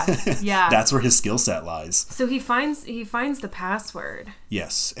 Yeah. That's where his skill set lies. So he finds the password.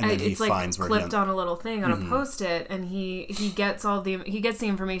 Yes, and then he finds where clipped on a little thing on a Post-it, and he gets the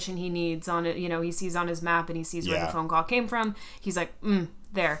information he needs on it. You know, he sees on his map and he sees where the phone call came from. He's like,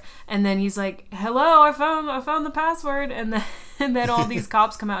 there, and then he's like, hello, I found the password, and then all these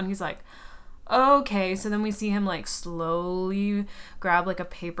cops come out, and he's like, okay. So then we see him like slowly grab like a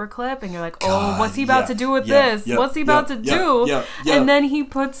paper clip, and you're like, oh, what's he about to do with this? What's he about to do? And then he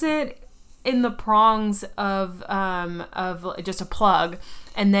puts it in the prongs of just a plug,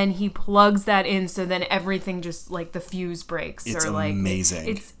 and then he plugs that in, so then everything just like the fuse breaks. It's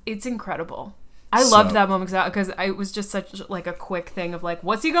amazing. It's incredible. I loved that moment because it was just such like a quick thing of like,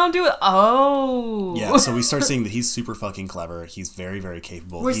 what's he gonna do? Oh, yeah. So we start seeing that he's super fucking clever. He's very, very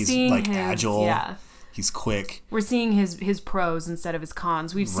capable. He's like agile. Yeah. He's quick. We're seeing his pros instead of his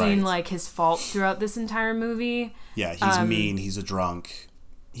cons. We've seen like his faults throughout this entire movie. Yeah, he's mean. He's a drunk.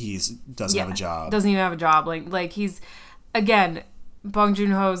 Doesn't have a job. Doesn't even have a job. Like he's, again, Bong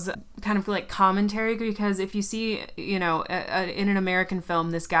Joon-ho's kind of like commentary, because if you see, you know, in an American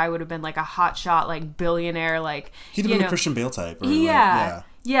film, this guy would have been like a hotshot, like billionaire, like he'd have been a Christian Bale type. Or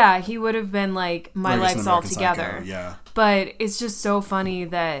yeah, he would have been like my life's all together. Yeah, but it's just so funny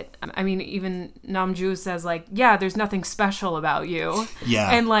that, I mean, even Namju says like, yeah, there's nothing special about you. Yeah,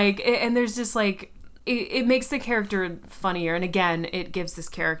 and like, and there's just like, it makes the character funnier, and again, it gives this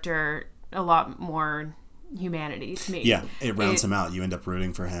character a lot more humanity to me. Yeah, it rounds him out. You end up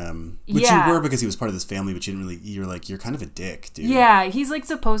rooting for him, which you were, because he was part of this family, but you didn't really. You're like, you're kind of a dick, dude. Yeah, he's like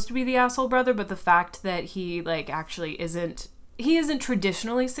supposed to be the asshole brother, but the fact that he like actually isn't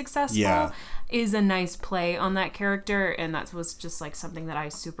traditionally successful is a nice play on that character, and that was just like something that I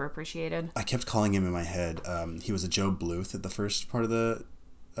super appreciated. I kept calling him in my head. He was a Joe Bluth at the first part of the.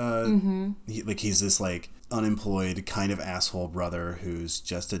 He's this like unemployed kind of asshole brother who's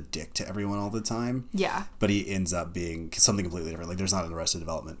just a dick to everyone all the time. Yeah. But he ends up being something completely different. Like, there's not an Arrested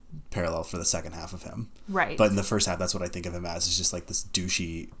Development parallel for the second half of him. Right. But in the first half, that's what I think of him as, is just like this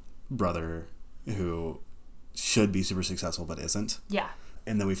douchey brother who should be super successful but isn't. Yeah.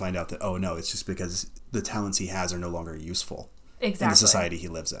 And then we find out that, oh no, it's just because the talents he has are no longer useful. Exactly. In the society he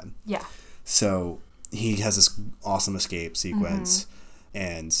lives in. Yeah. So he has this awesome escape sequence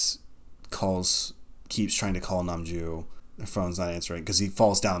and keeps trying to call Namju. Her phone's not answering because he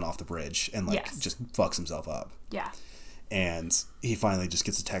falls down off the bridge and just fucks himself up. Yeah. And he finally just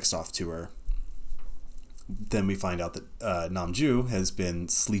gets a text off to her. Then we find out that Namju has been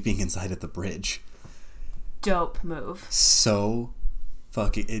sleeping inside at the bridge. Dope move. So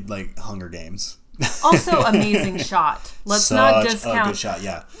fucking like Hunger Games. Also, amazing shot. Let's not discount. A good shot,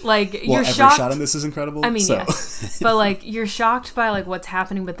 yeah. Like, you're every shocked. Shot in this is incredible. I mean, yes. But like, you're shocked by like what's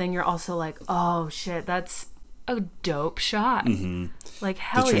happening, but then you're also like, oh shit, that's a dope shot. Mm-hmm. Like,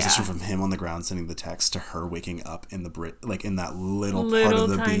 hell yeah. The transition from him on the ground sending the text to her waking up in the like in that little part of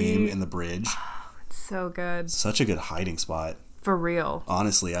the beam in the bridge. Oh, it's so good. Such a good hiding spot. For real.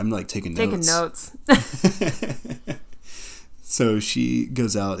 Honestly, I'm like taking notes. So she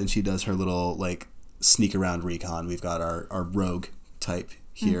goes out and she does her little like sneak around recon. We've got our rogue type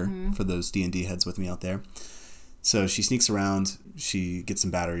here for those D&D heads with me out there. So she sneaks around, she gets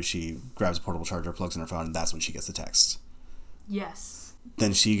some batteries, she grabs a portable charger, plugs in her phone, and that's when she gets the text. Yes.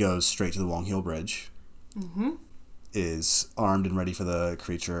 Then she goes straight to the Wonghil Bridge, is armed and ready for the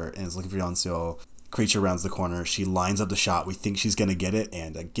creature, and is looking for Yeonseo. Creature rounds the corner, she lines up the shot, we think she's going to get it,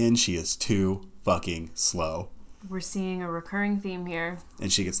 and again, she is too fucking slow. We're seeing a recurring theme here.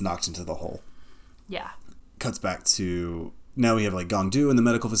 And she gets knocked into the hole. Yeah. Cuts back to... Now we have, like, Gong-do in the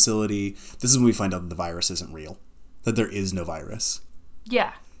medical facility. This is when we find out that the virus isn't real. That there is no virus.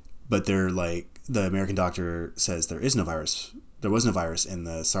 Yeah. But they're, like... The American doctor says there is no virus. There was no virus in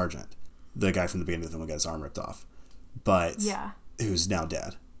the sergeant. The guy from the beginning of the film got his arm ripped off. But... Yeah. Who's now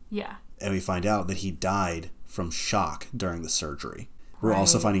dead. Yeah. And we find out that he died from shock during the surgery. We're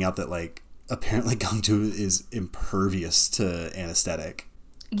also finding out that, like... Apparently Gong-do is impervious to anesthetic.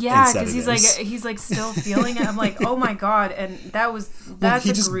 Yeah, because he's like still feeling it. I'm like, oh my god, and that's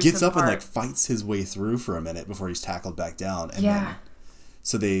he just gets up and like fights his way through for a minute before he's tackled back down. And then,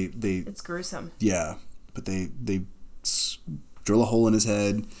 so they it's gruesome. Yeah, but they drill a hole in his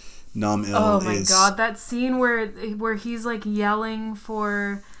head. Nam-il oh my god, that scene where he's like yelling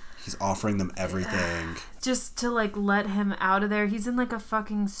for. He's offering them everything. Just to, like, let him out of there. He's in, like, a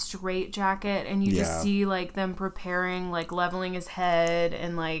fucking straitjacket, and you just see, like, them preparing, like, leveling his head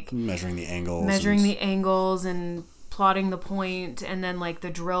and, like... Measuring the angles and plotting the point, and then, like, the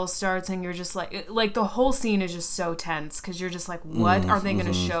drill starts, and you're just, like, the whole scene is just so tense, because you're just like, what are they going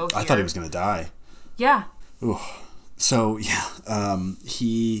to show here? I thought he was going to die. Yeah. Ooh. So, yeah,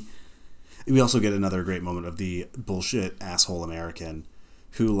 we also get another great moment of the bullshit asshole American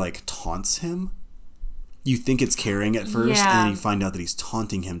who, like, taunts him. You think it's caring at first, and then you find out that he's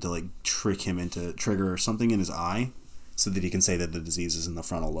taunting him to, like, trick him into trigger something in his eye so that he can say that the disease is in the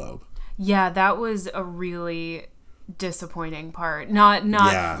frontal lobe. Yeah, that was a really disappointing part. Not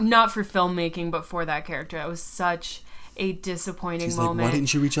for filmmaking, but for that character. It was such a disappointing moment. Like, why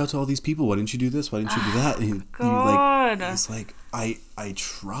didn't you reach out to all these people? Why didn't you do this? Why didn't you do that? And he's like, I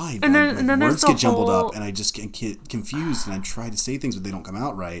tried. And then my words get jumbled up, and I just get confused, and I try to say things, but they don't come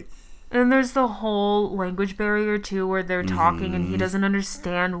out right. And there's the whole language barrier, too, where they're talking, and he doesn't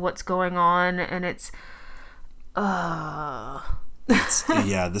understand what's going on, and it's yeah,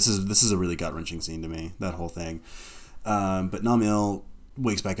 this is a really gut-wrenching scene to me, that whole thing. But Nam-il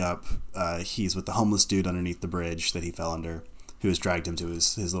wakes back up. He's with the homeless dude underneath the bridge that he fell under, who has dragged him to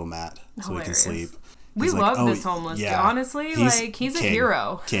his little mat so he can sleep. We love this homeless dude. Honestly, he's a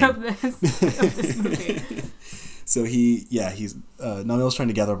hero of this movie. So he's Nam-il's trying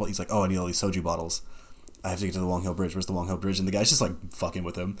to gather up. He's like, I need all these soju bottles. I have to get to the Wong Hill Bridge. Where's the Wong Hill Bridge? And the guy's just like fucking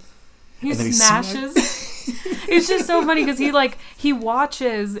with him. He smashes. It's just so funny because he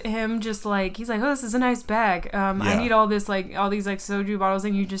watches him just like, he's like, oh, this is a nice bag. I need all these like soju bottles,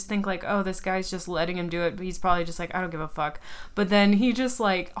 and you just think like, oh, this guy's just letting him do it, but he's probably just like, I don't give a fuck. But then he just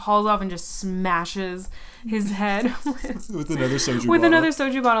like hauls off and just smashes his head with another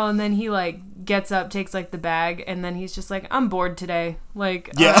soju bottle, and then he like gets up, takes like the bag, and then he's just like, I'm bored today. Like,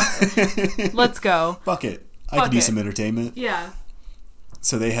 let's go. Fuck it. I could use some entertainment. Yeah.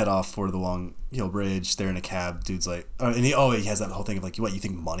 So they head off for the Wong Hill Bridge. They're in a cab. Dude's like, he has that whole thing of like, what, you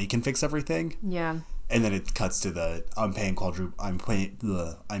think money can fix everything? Yeah. And then it cuts to the I'm paying quadruple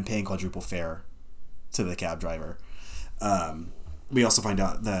fare to the cab driver. We also find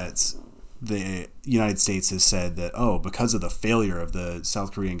out that the United States has said that because of the failure of the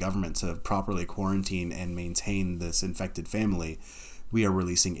South Korean government to properly quarantine and maintain this infected family, we are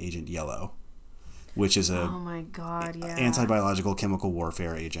releasing Agent Yellow, which is anti-biological chemical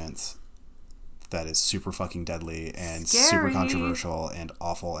warfare agent that is super fucking deadly and super controversial and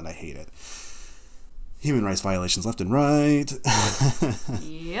awful, and I hate it. Human rights violations left and right.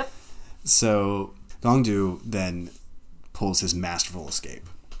 Yep. So Gong-do then pulls his masterful escape.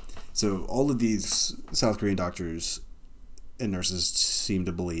 So all of these South Korean doctors and nurses seem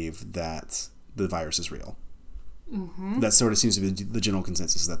to believe that the virus is real. Mm-hmm. That sort of seems to be the general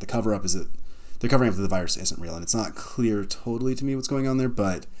consensus, that the cover-up is that they're covering up that the virus isn't real, and it's not clear totally to me what's going on there,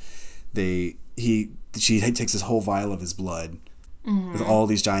 but she takes this whole vial of his blood with all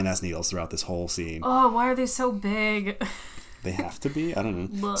these giant ass needles throughout this whole scene. Oh, why are they so big? They have to be? I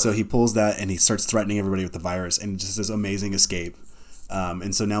don't know. So he pulls that and he starts threatening everybody with the virus, and just this amazing escape.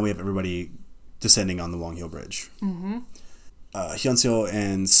 And so now we have everybody descending on the Wong Hill Bridge. Mm-hmm. Hyunseo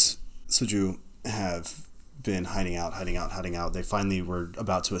and Suju have been hiding out. They finally were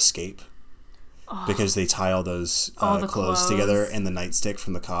about to escape. Because they tie all those clothes together and the nightstick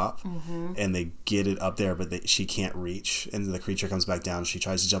from the cop, and they get it up there, but she can't reach, and the creature comes back down. She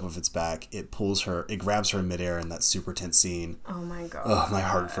tries to jump off its back. It grabs her in midair in that super tense scene. Oh my god! Oh, my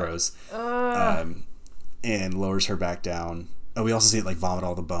heart froze. And lowers her back down. Oh, we also see it like vomit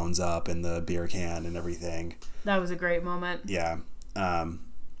all the bones up in the beer can and everything. That was a great moment. Yeah.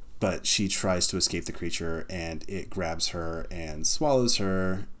 But she tries to escape the creature, and it grabs her and swallows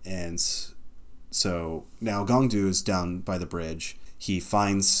her, and so now Gong-do is down by the bridge. He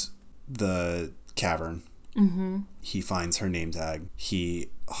finds the cavern He finds her name tag. He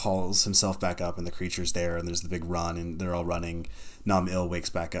hauls himself back up, and the creature's there, and there's the big run, and they're all running. Nam-il wakes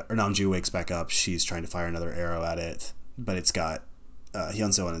back up, or Namju wakes back up. She's trying to fire another arrow at it, but it's got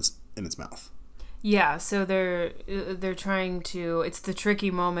Hyunseo in its mouth. Yeah, so they're trying to. It's the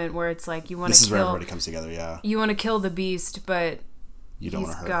tricky moment where it's like you want to. This is where everybody comes together. Yeah. You want to kill the beast, but you don't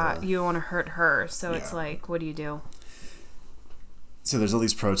want to hurt her. You don't want to hurt her. So it's like, what do you do? So there's all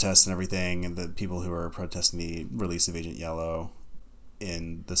these protests and everything, and the people who are protesting the release of Agent Yellow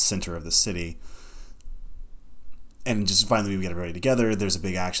in the center of the city. And just finally we get everybody together. There's a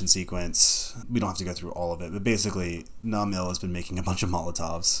big action sequence. We don't have to go through all of it, but basically Nam-il has been making a bunch of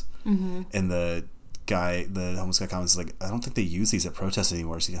Molotovs. And the homeless guy comments like, I don't think they use these at protests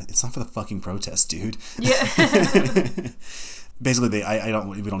anymore. So it's not for the fucking protest, dude. Yeah. Basically, we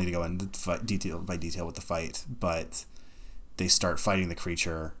don't need to go into detail with the fight, but they start fighting the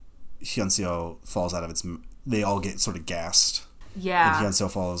creature. Hyunseo falls out of its. They all get sort of gassed. Yeah. And Hyunseo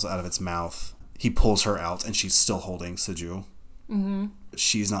falls out of its mouth. He pulls her out, and she's still holding Suju.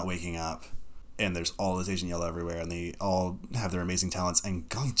 She's not waking up, and there's all this Agent Yellow everywhere, and they all have their amazing talents. And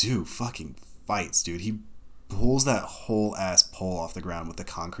Gongdu fucking fights, dude. He pulls that whole ass pole off the ground with the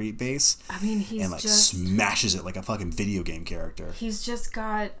concrete base. I mean, he's and smashes it like a fucking video game character. He's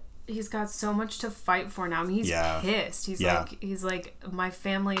got so much to fight for now. I mean, he's pissed. He's like, my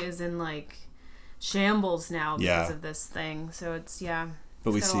family is in like shambles now because of this thing. So it's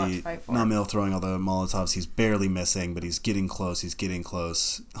But we see Nam-il throwing all the Molotovs. He's barely missing, but he's getting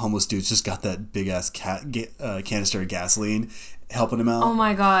close. Homeless dude's just got that big-ass canister of gasoline helping him out. Oh,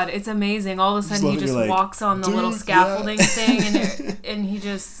 my God. It's amazing. All of a sudden, he just walks on the little scaffolding thing, and he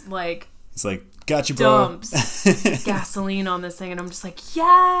just, like... He's like, got you, bro. Dumps gasoline on this thing, and I'm just like,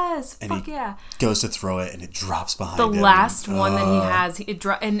 yes! And fuck yeah. Goes to throw it, and it drops behind him. The last one that he has,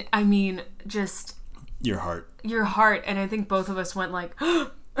 and I mean, just... Your heart, and I think both of us went like,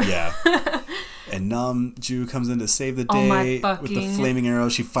 yeah. And Namju comes in to save the day with the flaming arrow.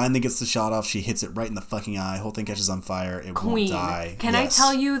 She finally gets the shot off. She hits it right in the fucking eye. Whole thing catches on fire. It won't die. Can I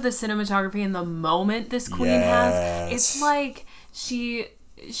tell you the cinematography and the moment this queen has? It's like she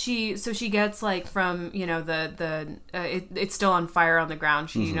gets like from it's still on fire on the ground.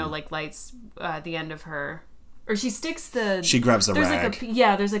 She like lights the end of her. Or she sticks She grabs the rag.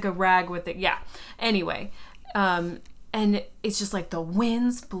 There's like a rag with it. Yeah. Anyway, and it's just like the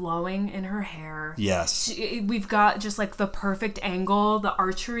wind's blowing in her hair. Yes. We've got just like the perfect angle, the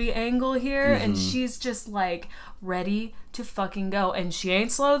archery angle here, and she's just like ready to fucking go. And she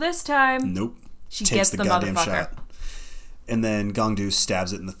ain't slow this time. Nope. She takes the goddamn shot. And then Gongdu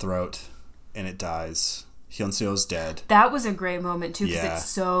stabs it in the throat, and it dies. Hyunseo's dead. That was a great moment too, because it's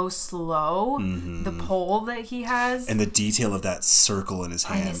so slow. The pole that he has, and the detail of that circle in his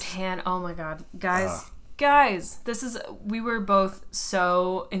hand. Oh my god, guys, we were both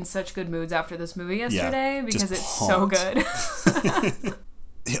in such good moods after this movie yesterday because it's so good.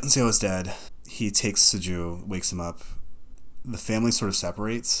 Hyunseo is dead. He takes Suju, wakes him up. The family sort of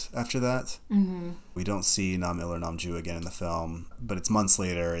separates after that. We don't see Nam-il or Namju again in the film, but it's months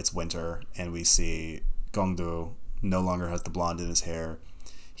later. It's winter, and we see Gongdu no longer has the blonde in his hair.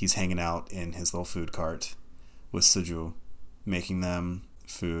 He's hanging out in his little food cart with Suju, making them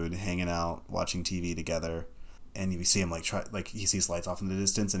food, hanging out, watching TV together. And we see him he sees lights off in the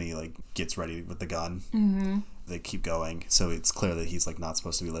distance, and he like gets ready with the gun. They keep going, so it's clear that he's like not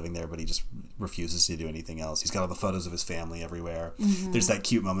supposed to be living there, but he just refuses to do anything else. He's got all the photos of his family everywhere. There's that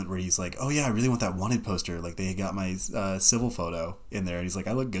cute moment where he's like, oh yeah, I really want that wanted poster, like they got my civil photo in there, and he's like,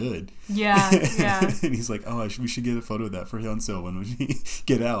 I look good. Yeah. And he's like, oh, we should get a photo of that for Hyunseo when we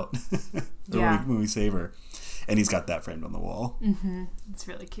get out. When we save her. And he's got that framed on the wall. It's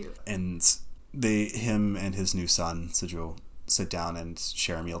really cute. And him and his new son Suju sit down and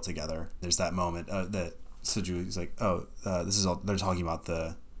share a meal together. There's that moment that Suju is like, this is all they're talking about,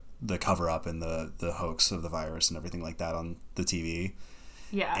 the cover up and the hoax of the virus and everything like that on the TV.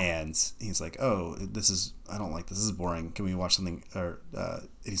 Yeah. And he's like, I don't like this. This is boring. Can we watch something? Or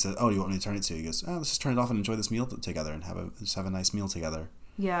he said, do you want me to turn it to? He goes, let's just turn it off and enjoy this meal together and have a nice meal together.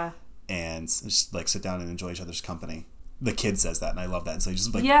 Yeah. And just like sit down and enjoy each other's company. The kid says that, and I love that. And so he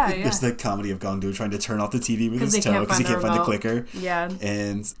just like, there's the comedy of Gongdu trying to turn off the TV with his toe because he can't find the clicker. Yeah.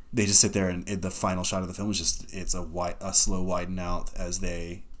 And they just sit there, and the final shot of the film is just, it's a slow widen out as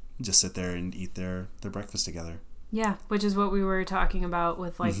they just sit there and eat their breakfast together. Yeah, which is what we were talking about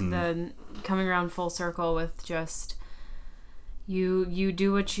with like the coming around full circle with just you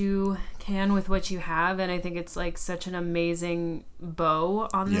do what you can with what you have, and I think it's like such an amazing bow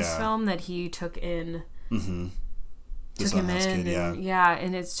on this film that he took in took him in. And,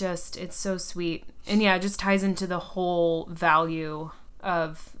 and it's so sweet. And yeah, it just ties into the whole value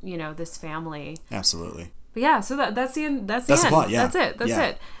of, this family. Absolutely. But yeah, so that's the end. That's the end. plot, yeah. That's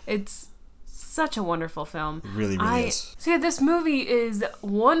it. It's such a wonderful film. It really, really is. So yeah, this movie is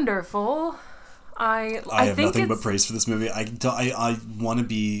wonderful. I have think nothing but praise for this movie. I want to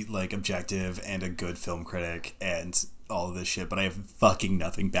be like objective and a good film critic and all of this shit, but I have fucking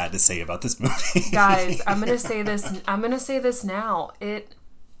nothing bad to say about this movie. Guys, I'm gonna say this now. It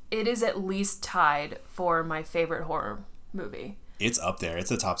is at least tied for my favorite horror movie. It's up there.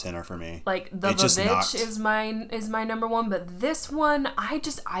 It's a top 10er for me. Like The Vavitch is my number one, but this one I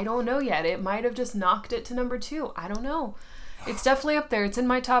don't know yet. It might have just knocked it to number 2. I don't know. It's definitely up there. It's in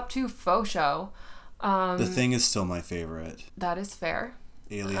my top 2 faux show. The Thing is still my favorite. That is fair.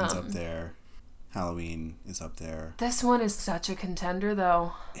 Alien's up there. Halloween is up there. This one is such a contender,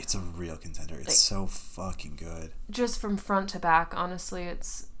 though. It's a real contender. It's so fucking good. Just from front to back, honestly,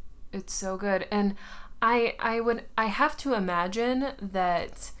 it's so good. And I have to imagine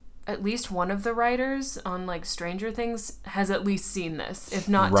that at least one of the writers on like Stranger Things has at least seen this, if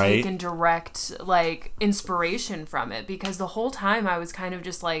not taken direct like inspiration from it, because the whole time I was kind of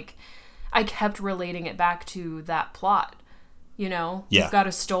just like, I kept relating it back to that plot. You've got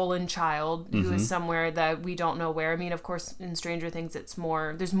a stolen child who is somewhere that we don't know where. I mean, of course, in Stranger Things, there's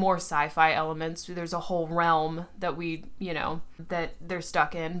more sci-fi elements. There's a whole realm that that they're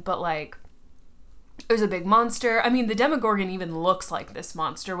stuck in. But, like, there's a big monster. I mean, the Demogorgon even looks like this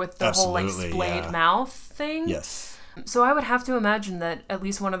monster with the whole, like, splayed mouth thing. Yes. So I would have to imagine that at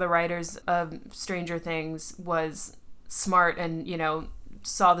least one of the writers of Stranger Things was smart and,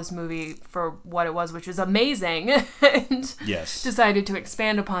 saw this movie for what it was, which was amazing, and decided to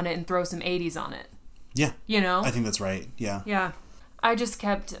expand upon it and throw some 80s on it. Yeah. I think that's right. Yeah. Yeah. I just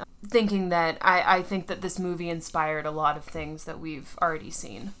kept thinking that I think that this movie inspired a lot of things that we've already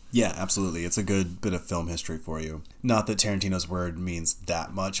seen. Yeah, absolutely. It's a good bit of film history for you. Not that Tarantino's word means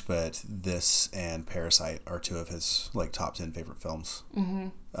that much, but this and Parasite are 2 of his like top 10 favorite films. Mm-hmm.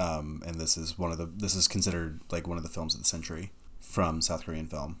 And this is considered like one of the films of the century from South Korean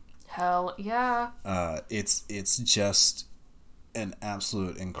film. Hell yeah. It's just an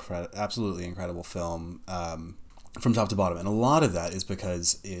absolutely incredible film from top to bottom. And a lot of that is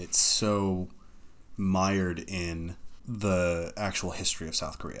because it's so mired in the actual history of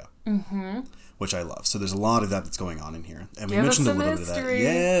South Korea, which I love. So there's a lot of that that's going on in here. And we mentioned a little bit of that.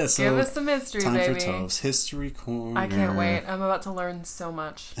 Yeah, so give us some mystery, time baby. for Tove's History Corner. I can't wait. I'm about to learn so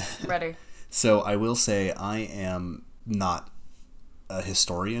much. Ready. So I will say I am not a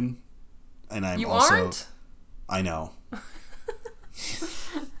historian, and I'm aren't? I know.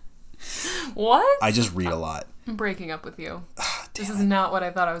 What? I just read a lot. I'm breaking up with you. This is not what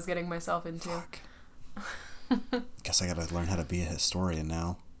I thought I was getting myself into. Fuck. Guess I gotta learn how to be a historian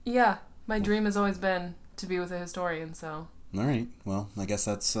now. Yeah, my dream has always been to be with a historian, so. All right. Well, I guess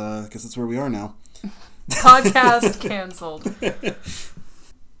that's where we are now. Podcast canceled.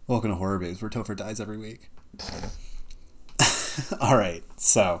 Welcome to Horror Babes, where Topher dies every week. All right,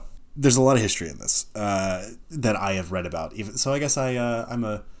 so there's a lot of history in this that I have read about. So I guess I'm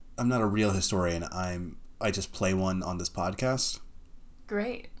not a real historian. I just play one on this podcast.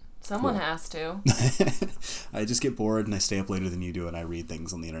 Great. Someone has to. I just get bored and I stay up later than you do, and I read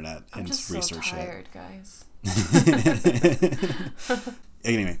things on the internet and just research it. I'm just so tired, guys.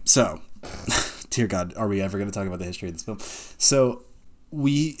 Anyway, so dear God, are we ever going to talk about the history of this film? So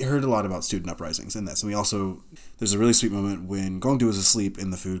we heard a lot about student uprisings in this, and there's a really sweet moment when Gong-do is asleep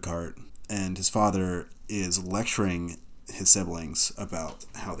in the food cart, and his father is lecturing his siblings about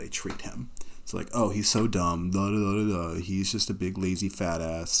how they treat him. It's like, oh, he's so dumb, da, da, da, da, da. He's just a big lazy fat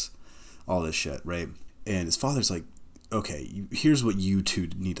ass, all this shit, right? And his father's like, okay, here's what you two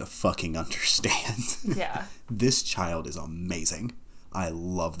need to fucking understand. Yeah. This child is amazing. I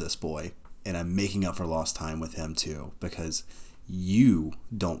love this boy, and I'm making up for lost time with him too, because you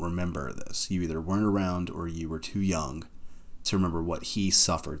don't remember this. You either weren't around or you were too young to remember what he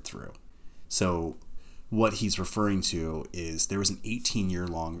suffered through. So what he's referring to is there was an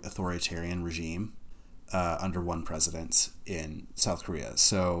 18-year-long authoritarian regime under one president in South Korea.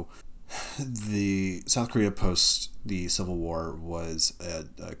 So the South Korea post the Civil War was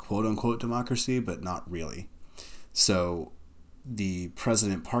a quote-unquote democracy, but not really. So the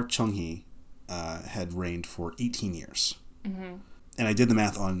president Park Chung-hee had reigned for 18 years. Mm-hmm. And I did the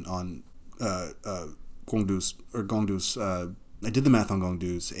math on Gong-do's I did the math on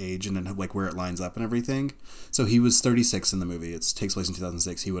Gong-do's age and then like where it lines up and everything. So he was 36 in the movie. It takes place in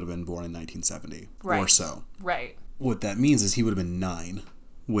 2006. He would have been born in 1970 or so. Right. What that means is he would have been 9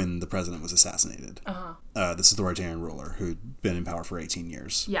 when the president was assassinated. Uh-huh. this authoritarian ruler who'd been in power for 18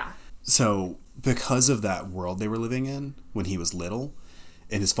 years. Yeah. So because of that world they were living in when he was little,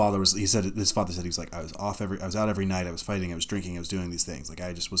 and his father said he was like, I was out every night, I was fighting, I was drinking, I was doing these things. Like,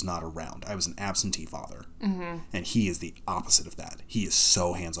 I just was not around. I was an absentee father. Mm-hmm. And he is the opposite of that. He is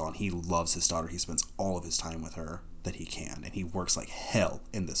so hands-on. He loves his daughter. He spends all of his time with her that he can. And he works like hell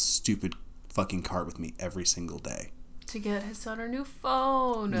in this stupid fucking cart with me every single day. To get his son a new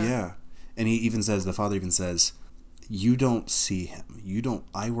phone. Yeah. And the father even says, you don't see him.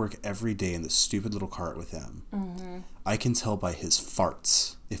 I work every day in this stupid little cart with him. Mm-hmm. I can tell by his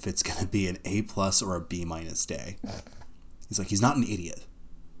farts if it's going to be an A+ or a B- day. He's like, he's not an idiot.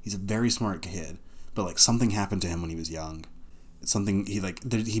 He's a very smart kid. But, like, something happened to him when he was young. It's something, he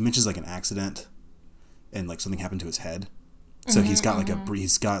mentions, like, an accident. And, like, something happened to his head. So mm-hmm, he's got,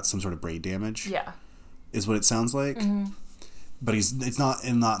 he's got some sort of brain damage. Yeah. Is what it sounds like. Mm-hmm. But he's not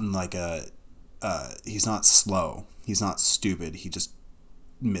in like a, he's not slow. He's not stupid. He just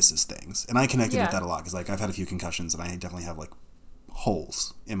misses things. And I connected with that a lot because, like, I've had a few concussions and I definitely have, like,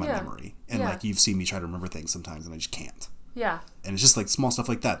 holes in my memory. And, like, you've seen me try to remember things sometimes and I just can't. Yeah. And it's just, like, small stuff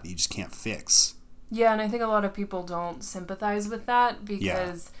like that you just can't fix. Yeah, and I think a lot of people don't sympathize with that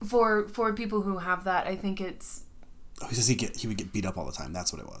because for people who have that, I think it's... Oh, he says he would get beat up all the time.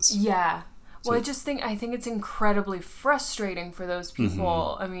 That's what it was. Yeah. Well, I think it's incredibly frustrating for those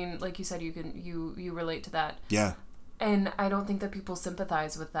people. Mm-hmm. I mean, like you said, you relate to that. Yeah. And I don't think that people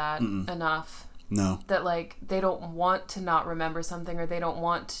sympathize with that enough. No. That, like, they don't want to not remember something, or they don't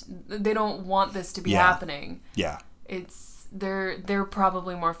want this to be happening. Yeah. They're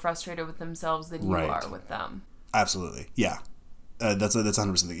probably more frustrated with themselves than you are with them. Absolutely. Yeah. That's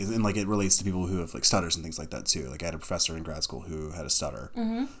 100% thing. And, like, it relates to people who have, like, stutters and things like that too. Like, I had a professor in grad school who had a stutter,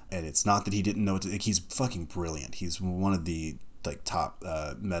 and it's not that he didn't know he's fucking brilliant. He's one of the, like, top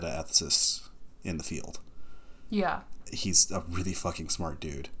meta ethicists in the field. Yeah. He's a really fucking smart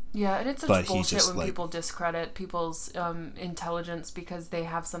dude. Yeah, and it's such bullshit when people discredit people's intelligence because they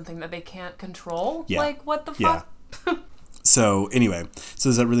have something that they can't control. Yeah. Like, what the fuck? Yeah. So, anyway,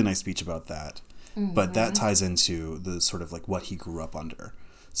 there's a really nice speech about that. Mm-hmm. But that ties into the sort of, like, what he grew up under.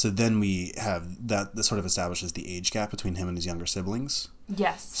 So then we have that sort of establishes the age gap between him and his younger siblings.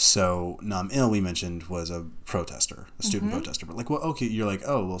 Yes. So Nam-il, we mentioned, was a protester, a student protester. But, like, well, okay, you're like,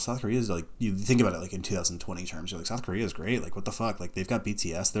 oh, well, South Korea is, like, you think about it, like, in 2020 terms. You're like, South Korea is great. Like, what the fuck? Like, they've got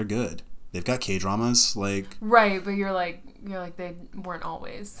BTS. They're good. They've got K-dramas. Like... Right, but you're like, they weren't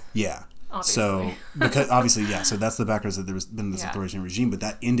always. Yeah. Obviously. So, because, obviously, yeah. So that's the background that there was been this authoritarian regime, but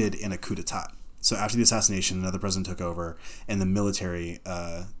that ended in a coup d'etat. So after the assassination, another president took over, and the military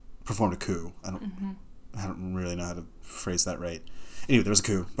performed a coup. I don't really know how to phrase that right. Anyway, there was a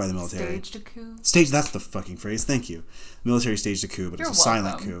coup by the military. Staged a coup? That's the fucking phrase. Thank you. The military staged a coup, but it was a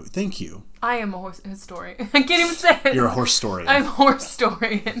silent coup. Thank you. I am a historian. I can't even say it. You're a horse historian. I'm a horse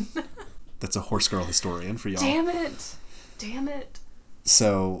historian. That's a horse girl historian for y'all. Damn it.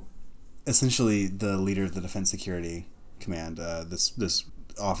 So, essentially, the leader of the Defense Security Command, this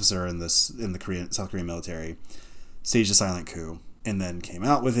officer in the South Korean military, staged a silent coup and then came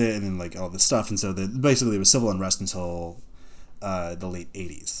out with it, and then, like, all this stuff. And so basically it was civil unrest until the late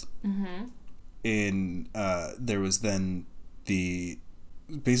 80s. Mm-hmm. And there was then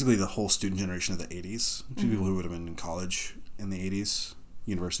basically the whole student generation of the 80s, people who would have been in college in the 80s,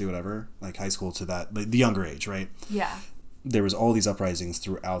 university, whatever, like high school to that, like the younger age, right? Yeah. There was all these uprisings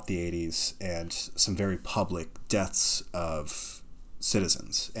throughout the 80s and some very public deaths of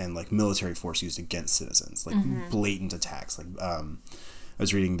citizens and, like, military force used against citizens, like blatant attacks. Like, I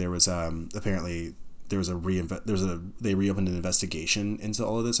was reading there was apparently they reopened an investigation into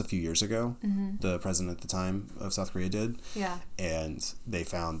all of this a few years ago. The president at the time of South Korea did. Yeah. And they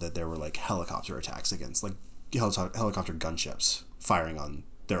found that there were, like, helicopter attacks against, like, helicopter gunships firing on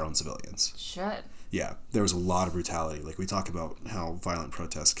their own civilians. Shit. Yeah, there was a lot of brutality. Like, we talk about how violent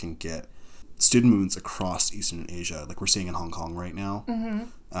protests can get. Student movements across Eastern Asia, like we're seeing in Hong Kong right now,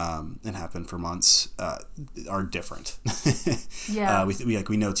 and have been for months, are different. Yeah.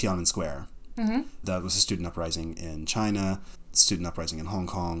 We know Tiananmen Square. That was a student uprising in China, student uprising in Hong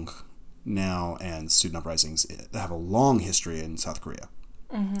Kong now, and student uprisings that have a long history in South Korea,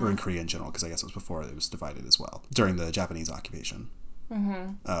 or in Korea in general, because I guess it was before it was divided as well, during the Japanese occupation.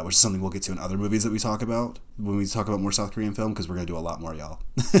 Which is something we'll get to in other movies that we talk about when we talk about more South Korean film, because we're going to do a lot more, y'all.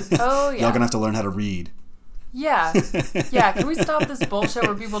 Oh, yeah. Y'all going to have to learn how to read. Yeah. Yeah, can we stop this bullshit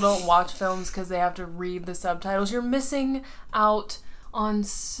where people don't watch films because they have to read the subtitles? You're missing out on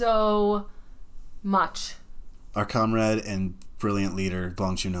so much. Our comrade and brilliant leader,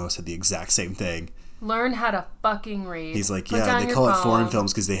 Bong Joon-ho, said the exact same thing. Learn how to fucking read. He's like, yeah, they call it foreign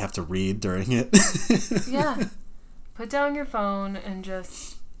films because they have to read during it. Yeah. Put down your phone and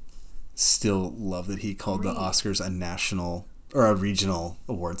just... Still love that he called the Oscars a national or a regional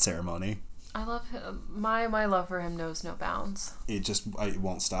award ceremony. I love him. My love for him knows no bounds. It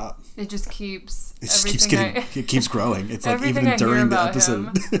won't stop. It just keeps... It keeps growing. It's like even during the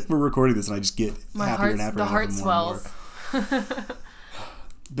episode we're recording this and I just get happier and happier. The heart swells.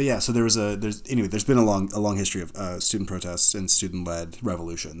 But yeah, so there's been a long history of student protests and student-led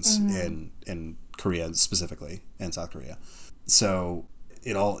revolutions in Korea specifically, and South Korea. So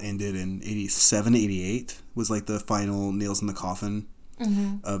it all ended in 87, 88 was like the final nails in the coffin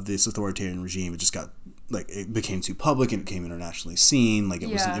of this authoritarian regime. It just got it became too public and it became internationally seen. Like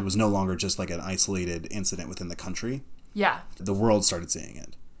it was no longer just like an isolated incident within the country. Yeah. The world started seeing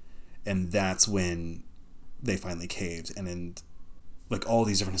it. And that's when they finally caved. And then like all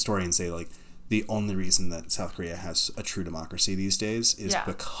these different historians say like the only reason that South Korea has a true democracy these days is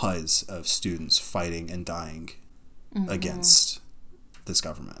because of students fighting and dying against this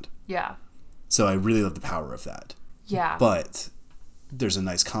government. Yeah. So I really love the power of that. Yeah. But there's a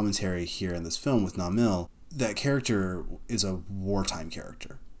nice commentary here in this film with Na-mil. That character is a wartime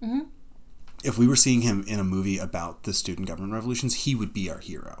character. Mm-hmm. If we were seeing him in a movie about the student government revolutions, he would be our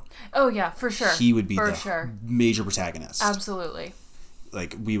hero. Oh, yeah, for sure. He would be major protagonist. Absolutely.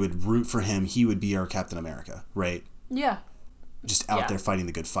 Like, we would root for him. He would be our Captain America, right? Yeah. Just out there fighting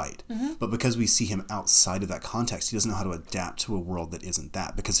the good fight. Mm-hmm. But because we see him outside of that context, he doesn't know how to adapt to a world that isn't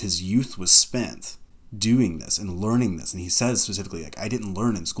that. Because his youth was spent doing this and learning this. And he says specifically, like, I didn't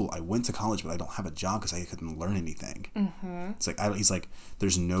learn in school. I went to college, but I don't have a job because I couldn't learn anything. Mm-hmm. It's like, he's like,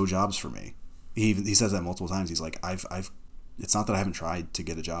 there's no jobs for me. He says that multiple times. He's like, it's not that I haven't tried to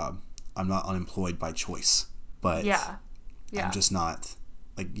get a job. I'm not unemployed by choice. But I'm just not,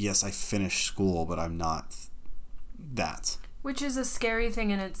 like, yes, I finished school, but I'm not that. Which is a scary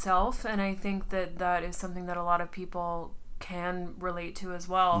thing in itself, and I think that is something that a lot of people can relate to as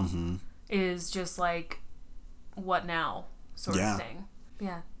well, is just like, what now sort of thing.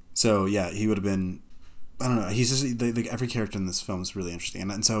 Yeah. So, yeah, he would have been, I don't know, he's just, like, every character in this film is really interesting.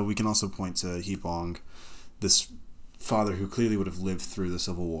 And so we can also point to Hee Bong, this father who clearly would have lived through the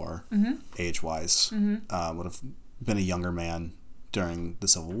Civil War, age-wise, would have been a younger man during the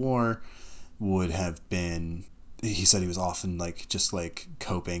Civil War, would have been... He said he was often like just like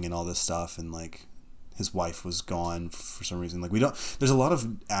coping and all this stuff, and like his wife was gone for some reason. Like there's a lot of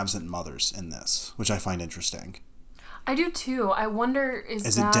absent mothers in this, which I find interesting. I do too. I wonder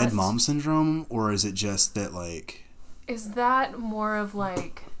is it dead mom syndrome, or is it just that like is that more of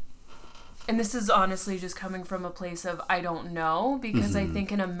like, and this is honestly just coming from a place of I don't know, because I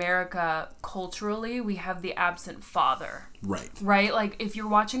think in America culturally we have the absent father. Right? Like if you're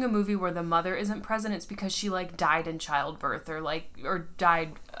watching a movie where the mother isn't present, it's because she like died in childbirth or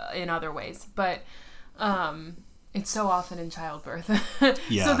died in other ways. But it's so often in childbirth.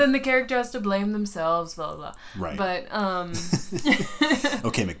 So then the character has to blame themselves, blah, blah, blah. Right. But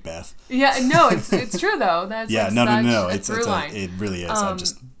okay, Macbeth. Yeah, no, it's true though. That's no. It really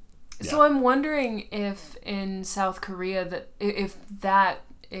is. So I'm wondering if in South Korea if that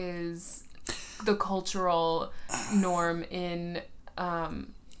is the cultural norm in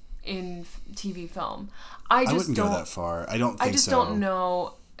TV film. I wouldn't go that far. I don't think so. I just don't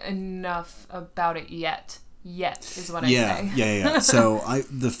know enough about it yet. Is what I say. Yeah. So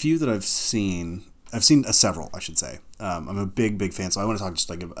the few that I've seen several, I should say. I'm a big fan, so I want to talk just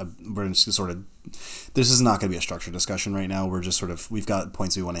like we're just sort of. This is not going to be a structured discussion right now. We're just sort of we've got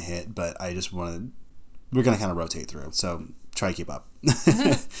points we want to hit, but we're going to kind of rotate through. So try to keep up.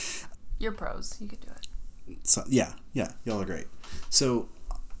 You're pros. You can do it. So, yeah, y'all are great. So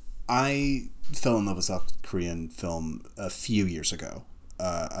I fell in love with South Korean film a few years ago.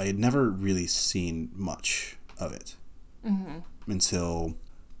 I had never really seen much of it until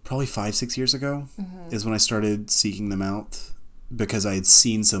probably 5-6 years ago is when I started seeking them out, because I had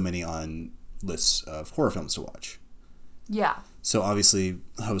seen so many on lists of horror films to watch. Yeah. So obviously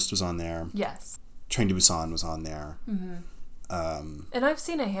Host was on there. Yes. Train to Busan was on there. And I've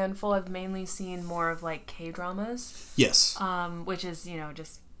seen a handful. I've mainly seen more of like K-dramas. Yes. Which is,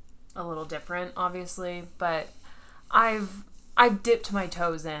 just a little different, obviously. But I've dipped my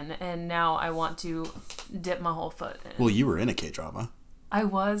toes in, and now I want to dip my whole foot in. Well, you were in a K-drama. I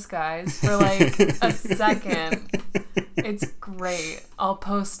was, guys, for like a second. It's great. I'll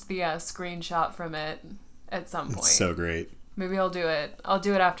post the screenshot from it at some point. It's so great. Maybe I'll do it. I'll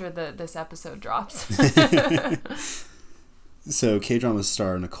do it after this episode drops. So K-drama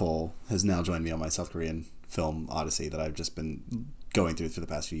star Nicole has now joined me on my South Korean film odyssey that I've just been going through for the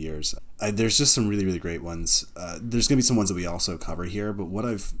past few years. There's just some really, really great ones. There's going to be some ones that we also cover here, but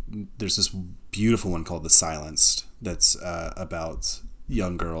there's this beautiful one called The Silenced that's about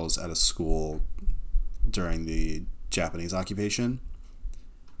young girls at a school during the Japanese occupation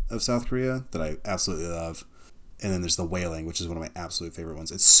of South Korea that I absolutely love. And then there's The Wailing, which is one of my absolute favorite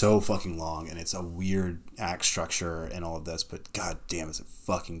ones. It's so fucking long, and it's a weird act structure and all of this, but god damn, is it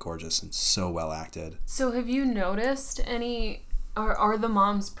fucking gorgeous and so well acted. So have you noticed any... Are the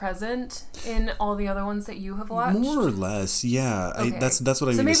moms present in all the other ones that you have watched? More or less, yeah. Okay. That's what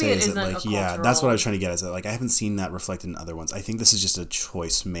I mean to say is that, like, yeah, that's what I was trying to get at. Is that, like, I haven't seen that reflected in other ones. I think this is just a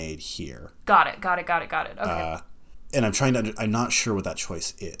choice made here. Got it. Okay. And I'm not sure what that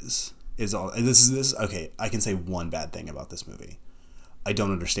choice is. Okay, I can say one bad thing about this movie. I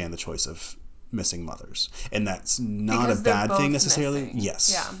don't understand the choice of missing mothers. And that's not because a bad thing necessarily. Missing. Yes.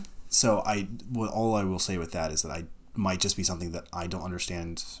 Yeah. So all I will say with that is that I might just be something that I don't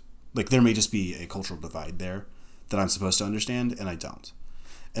understand. Like, there may just be a cultural divide there that I'm supposed to understand, and I don't.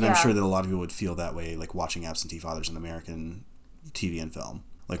 And I'm sure that a lot of people would feel that way, like watching absentee fathers in American TV and film.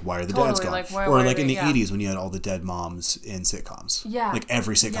 Like, why are the dads gone? Or like in the 80s when you had all the dead moms in sitcoms. Yeah. Like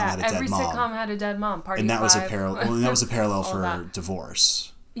every sitcom had a dead mom. Every sitcom had a dead mom. Party and that was a parallel for that.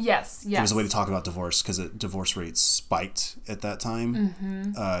 divorce. Yes. It was a way to talk about divorce because divorce rates spiked at that time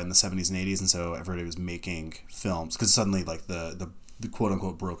in the 70s and 80s, and so everybody was making films because suddenly, like, the quote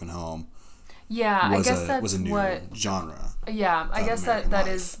unquote broken home. Yeah, I guess that's was a new what genre. Yeah, I guess American that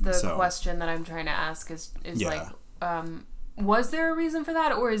life. is the question that I'm trying to ask is Yeah. like, was there a reason for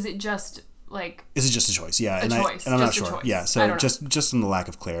that, or is it just like? Is it just a choice? Yeah, and I'm not sure. Choice. Yeah, so just from the lack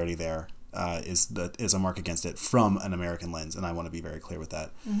of clarity there. Is a mark against it from an American lens, and I want to be very clear with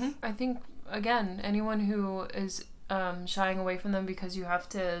that. Mm-hmm. I think, again, anyone who is shying away from them because you have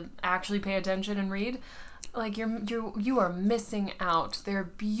to actually pay attention and read, like you are missing out. They're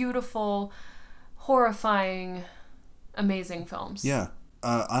beautiful, horrifying, amazing films. Yeah,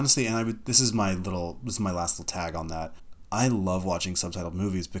 honestly, and this is my last little tag on that. I love watching subtitled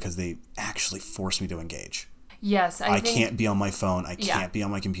movies because they actually force me to engage. Yes, I think, can't be on my phone. I can't be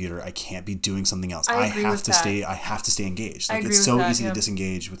on my computer. I can't be doing something else. I have to stay engaged. Like, it's so easy to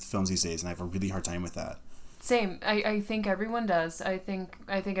disengage with films these days, and I have a really hard time with that. Same. I think everyone does. I think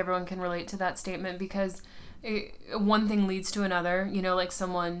everyone can relate to that statement because one thing leads to another. You know, like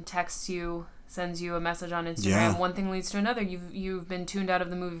someone texts you, sends you a message on Instagram. Yeah. One thing leads to another. You've been tuned out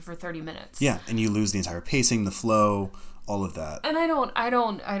of the movie for 30 minutes. Yeah, and you lose the entire pacing, the flow, all of that. And I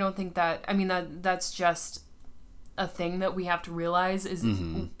don't think that. I mean, that's just a thing that we have to realize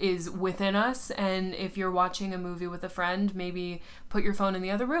is within us. And if you're watching a movie with a friend, maybe put your phone in the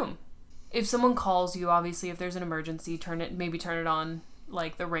other room. If someone calls you, obviously, if there's an emergency, turn it on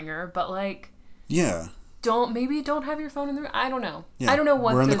like the ringer. But like, yeah, don't have your phone in the room. I don't know. Yeah. I don't know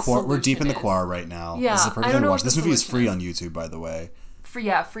what we're deep in the quar right now. Yeah, this is the perfect time to watch. This movie is free on YouTube, by the way.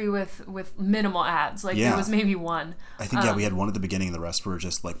 Free with minimal ads. Like there was maybe one. I think we had one at the beginning, and the rest were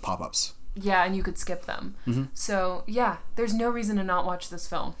just like pop-ups. Yeah, and you could skip them. Mm-hmm. So yeah, there's no reason to not watch this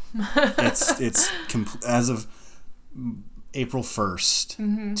film. it's as of April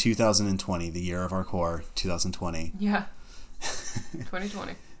 1st, 2020, the year of our core, 2020. Yeah,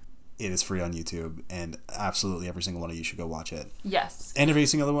 2020. It is free on YouTube, and absolutely every single one of you should go watch it. Yes. And every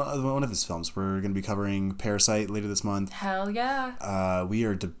single one of his films. We're going to be covering Parasite later this month. Hell yeah. We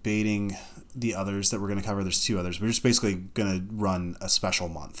are debating the others that we're going to cover. There's 2 others. We're just basically going to run a special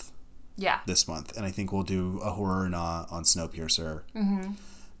month. Yeah. This month. And I think we'll do a horror nah on Snowpiercer.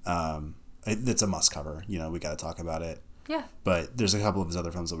 Mm-hmm. It's a must cover. You know, we got to talk about it. Yeah. But there's a couple of his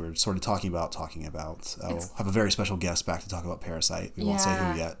other films that we're sort of talking about. We'll have a very special guest back to talk about Parasite. We won't say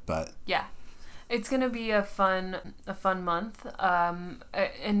who yet, but... Yeah. It's going to be a fun month.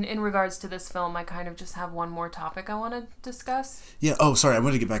 In regards to this film, I kind of just have one more topic I want to discuss. Yeah. Oh, sorry. I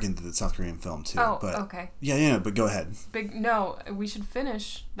wanted to get back into the South Korean film, too. Oh, but okay. Yeah, but go ahead. No, we should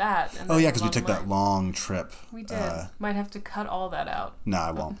finish that. Oh, yeah, because we took that long trip. We did. Might have to cut all that out. No,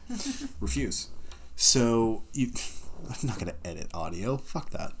 I won't. Refuse. So, I'm not going to edit audio.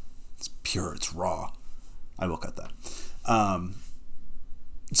 Fuck that. It's pure. It's raw. I will cut that.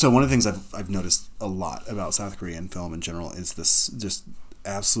 So one of the things I've noticed a lot about South Korean film in general is this just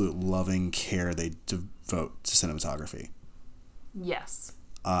absolute loving care they devote to cinematography. Yes.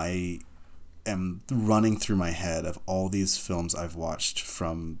 I am running through my head of all these films I've watched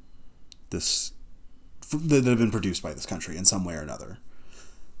from that have been produced by this country in some way or another.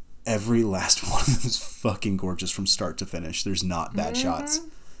 Every last one of them is fucking gorgeous from start to finish. There's not bad shots.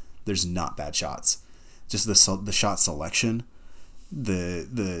 There's not bad shots. Just the shot selection,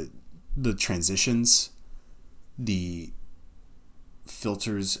 the transitions, the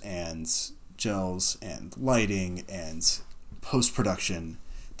filters and gels and lighting and post-production,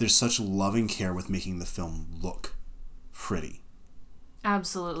 there's such loving care with making the film look pretty.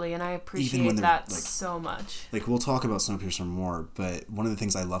 Absolutely, and I appreciate that so much. Like, we'll talk about Snowpiercer more, but one of the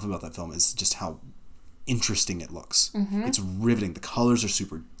things I love about that film is just how interesting it looks. Mm-hmm. It's riveting. The colors are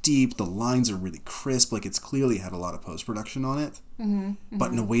super deep. The lines are really crisp. Like, it's clearly had a lot of post-production on it,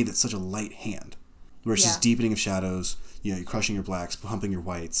 but in a way that's such a light hand, where it's just deepening of shadows, you know, you're crushing your blacks, pumping your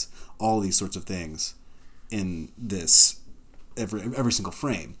whites, all these sorts of things in this every single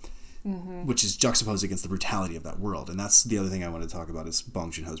frame. Mm-hmm. Which is juxtaposed against the brutality of that world. And that's the other thing I want to talk about is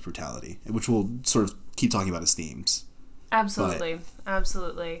Bong Joon-ho's brutality, which we'll sort of keep talking about as themes. Absolutely.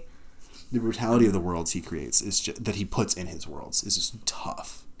 Absolutely. The brutality of the worlds he creates, that he puts in his worlds, is just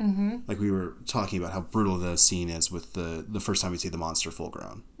tough. Mm-hmm. Like we were talking about how brutal the scene is with the first time we see the monster full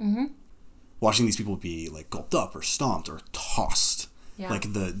grown. Mm-hmm. Watching these people be like gulped up or stomped or tossed. Yeah. Like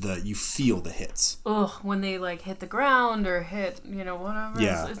you feel the hits. Ugh, when they like hit the ground or hit, you know, whatever.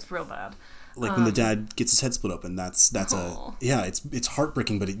 Yeah. It's real bad. Like when the dad gets his head split open, that's it's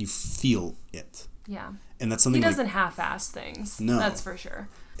heartbreaking, but you feel it. Yeah. And that's something he doesn't half-ass things. No. That's for sure.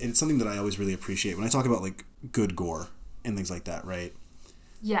 And it's something that I always really appreciate when I talk about like good gore and things like that, right?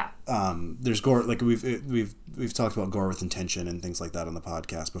 Yeah. There's gore, like we've talked about gore with intention and things like that on the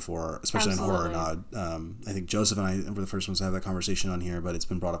podcast before, especially Absolutely. On Horror Nod. I think Joseph and I were the first ones to have that conversation on here, but it's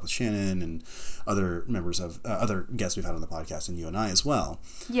been brought up with Shannon and other members of other guests we've had on the podcast, and you and I as well.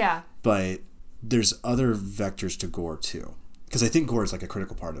 Yeah. But there's other vectors to gore too, because I think gore is like a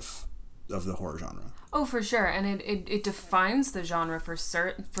critical part of the horror genre. Oh, for sure, and it defines the genre for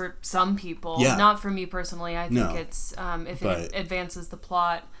some people. Yeah. Not for me personally. I think it's if it advances the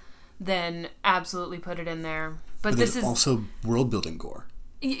plot, then absolutely put it in there. But this is also world building gore.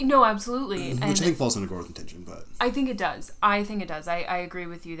 No, absolutely, which I think falls under gore with intention, but I think it does. I agree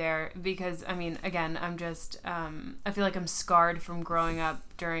with you there because I mean, again, I'm just I feel like I'm scarred from growing up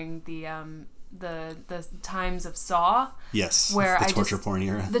during the times of Saw. Yes. Where the torture porn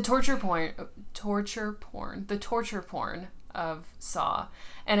era. The torture porn of Saw.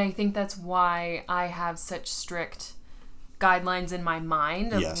 And I think that's why I have such strict guidelines in my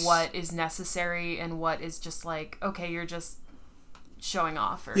mind of what is necessary and what is just like, okay, you're just showing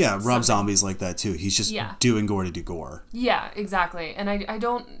off. Or Rob Zombie's like that too. He's just doing gore to do gore. Yeah, exactly. And I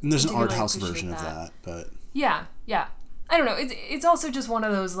don't. And there's an art house version of that, but. Yeah. I don't know. It's also just one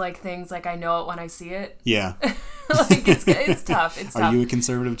of those like things like I know it when I see it. Yeah. Like it's tough. It's tough. Are you a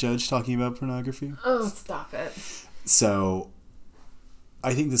conservative judge talking about pornography? Oh, stop it. So,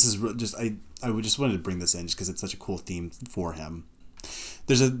 I think this is just I would just wanted to bring this in just because it's such a cool theme for him.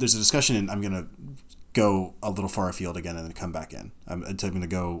 There's a discussion, and I'm gonna go a little far afield again and then come back in. I'm gonna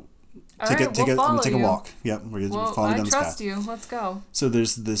go. I'm gonna take a walk. Yep, we're following down this path. I trust you. Let's go. So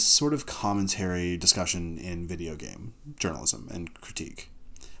there's this sort of commentary discussion in video game journalism and critique,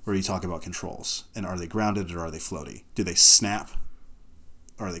 where you talk about controls and are they grounded or are they floaty? Do they snap?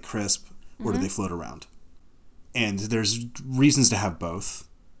 Are they crisp? Or do they float around? And there's reasons to have both.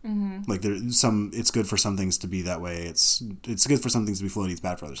 Mm-hmm. Like it's good for some things to be that way. It's good for some things to be floaty. It's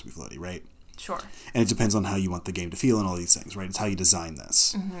bad for others to be floaty, right? Sure. And it depends on how you want the game to feel and all these things, right? It's how you design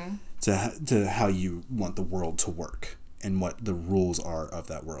this to how you want the world to work and what the rules are of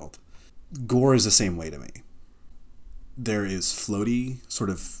that world. Gore is the same way to me. There is floaty, sort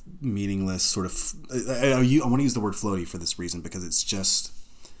of meaningless, sort of... I want to use the word floaty for this reason because it's just...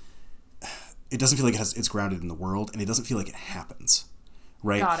 It doesn't feel like it's grounded in the world, and it doesn't feel like it happens,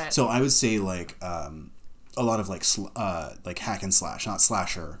 right? Got it. So I would say like... a lot of like hack and slash, not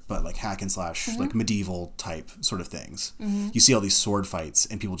slasher, but like hack and slash, like medieval type sort of things. Mm-hmm. You see all these sword fights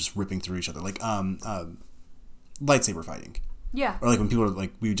and people just ripping through each other, like lightsaber fighting. Yeah. Or like when people are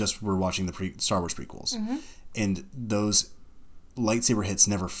like, we just were watching the Star Wars prequels, and those lightsaber hits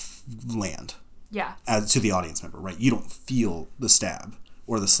never land. Yeah. As to the audience member, right? You don't feel the stab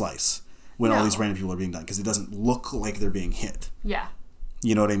or the slice when all these random people are being done because it doesn't look like they're being hit. Yeah.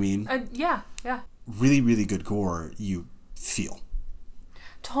 You know what I mean? Yeah. Really, really good gore, you feel.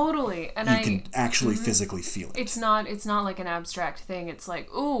 Totally. And you can actually physically feel it. It's not like an abstract thing. It's like,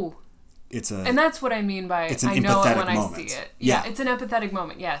 ooh. And that's what I mean by I know it when I see it. Yeah, it's an empathetic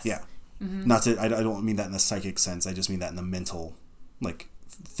moment, yes. Yeah. Mm-hmm. Not to, I don't mean that in the psychic sense. I just mean that in the mental, like,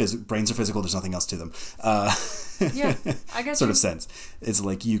 brains are physical, there's nothing else to them. Yeah, I guess sort of sense. It's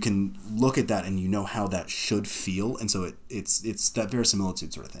like you can look at that and you know how that should feel, and so it's that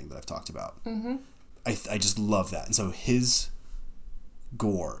verisimilitude sort of thing that I've talked about. Mm-hmm. I just love that, and so his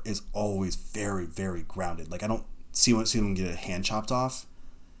gore is always very, very grounded. Like I don't see him get a hand chopped off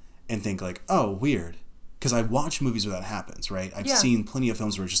and think like, oh, weird. Because I watch movies where that happens, right? I've seen plenty of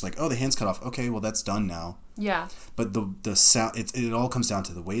films where it's just like, oh, the hand's cut off. Okay, well, that's done now. Yeah. But the sound, it all comes down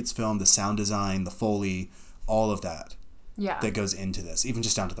to the way it's filmed, the sound design, the Foley, all of that. Yeah. That goes into this, even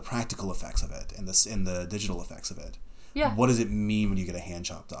just down to the practical effects of it and the digital effects of it. Yeah. What does it mean when you get a hand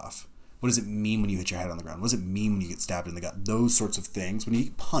chopped off? What does it mean when you hit your head on the ground? What does it mean when you get stabbed in the gut? Those sorts of things. When you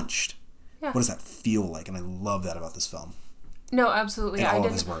get punched, what does that feel like? And I love that about this film. No, absolutely. And all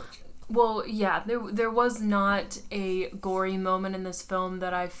of his work. Well, yeah, there was not a gory moment in this film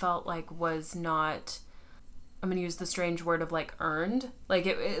that I felt like was not, I'm going to use the strange word of like earned. Like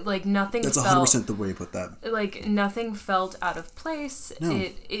it like nothing That's felt... 100% the way you put that. Like nothing felt out of place. No.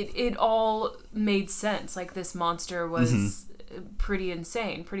 It all made sense. Like this monster was pretty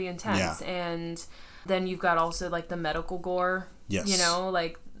insane, pretty intense. Yeah. And then you've got also like the medical gore. Yes. You know,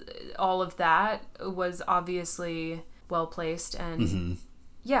 like all of that was obviously well placed and...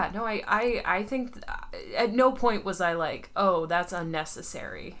 Yeah, no, I think at no point was I like, oh, that's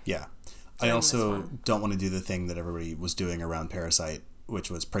unnecessary. Yeah. I also don't want to do the thing that everybody was doing around Parasite,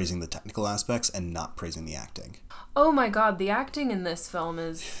 which was praising the technical aspects and not praising the acting. Oh my god, the acting in this film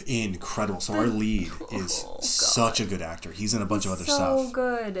is... incredible. So our lead is such a good actor. He's in a bunch of other stuff. So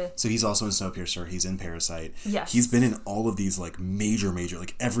good. So he's also in Snowpiercer. He's in Parasite. Yes. He's been in all of these like major,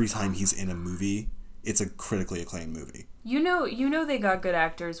 like every time he's in a movie, it's a critically acclaimed movie. You know they got good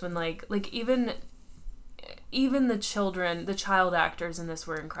actors when like even the child actors in this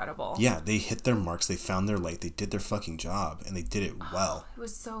were incredible. Yeah, they hit their marks, they found their light, they did their fucking job, and they did it well. It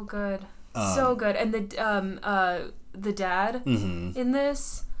was so good. So good. And the dad in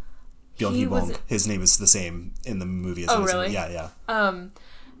this, Byung Hee Bong. His name is the same in the movie as it is. Really? Yeah.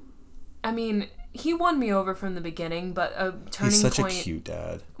 I mean, he won me over from the beginning, but a turning point... He's such a cute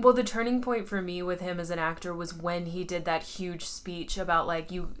dad. Well, the turning point for me with him as an actor was when he did that huge speech about, like,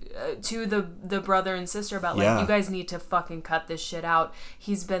 to the brother and sister about, like, you guys need to fucking cut this shit out.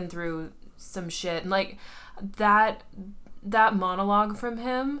 He's been through some shit. And, like, that monologue from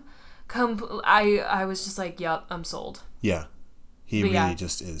him, I was just like, yep, I'm sold. Yeah. He really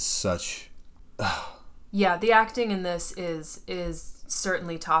just is such... Yeah, the acting in this is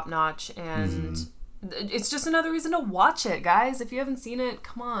certainly top notch, and it's just another reason to watch it, guys. If you haven't seen it,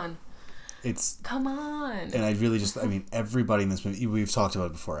 come on. Come on. And I really just, I mean, everybody in this movie, we've talked about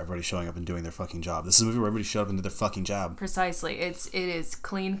it before, everybody showing up and doing their fucking job. This is a movie where everybody showed up and did their fucking job. Precisely. It is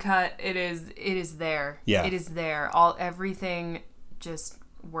clean cut. It is there. Yeah. It is there. Everything just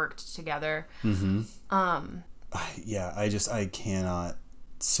worked together. I cannot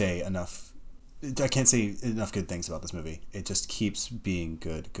say enough. I can't say enough good things about this movie. It just keeps being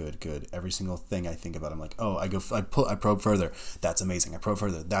good. Every single thing I think about, I'm like, oh, I probe further. That's amazing. I probe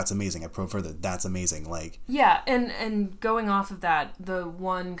further. That's amazing. I probe further. That's amazing. Like, yeah, and going off of that, the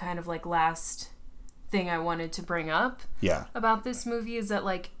one kind of like last thing I wanted to bring up about this movie is that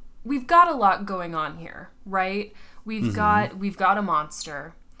like we've got a lot going on here, right? We've got a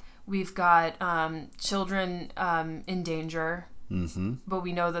monster. We've got children in danger. But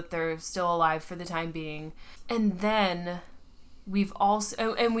we know that they're still alive for the time being. And then we've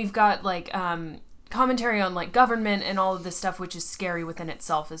also... And we've got, like, commentary on, like, government and all of this stuff, which is scary within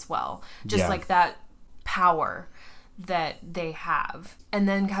itself as well. Just, like, that power that they have. And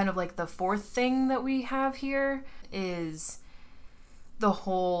then kind of, like, the fourth thing that we have here is the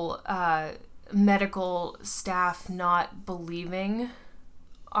whole medical staff not believing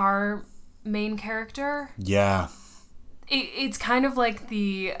our main character. Yeah. It's kind of like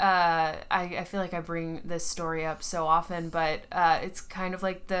the, I feel like I bring this story up so often, but it's kind of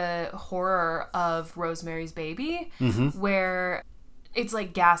like the horror of Rosemary's Baby, where it's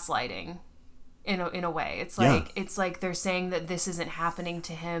like gaslighting in a way. It's like they're saying that this isn't happening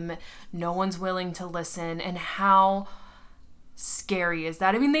to him. No one's willing to listen. And how scary is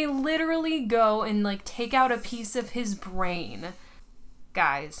that? I mean, they literally go and like take out a piece of his brain,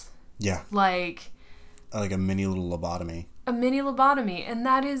 guys. Yeah. Like a mini little lobotomy. And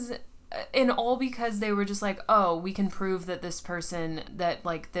that is, and all because they were just like, oh, we can prove that this person, that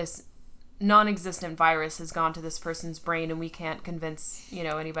like this non-existent virus has gone to this person's brain and we can't convince,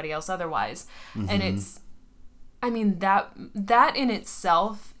 anybody else otherwise. And it's, I mean, that in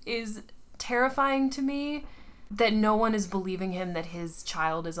itself is terrifying to me, that no one is believing him that his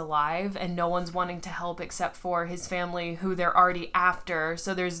child is alive, and no one's wanting to help except for his family, who they're already after.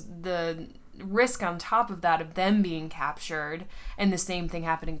 So there's the risk on top of that of them being captured and the same thing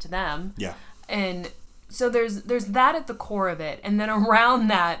happening to them. Yeah. And so there's that at the core of it, and then around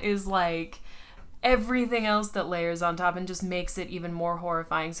that is like everything else that layers on top and just makes it even more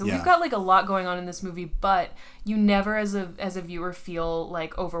horrifying. So Yeah. we've got like a lot going on in this movie, but you never as a viewer feel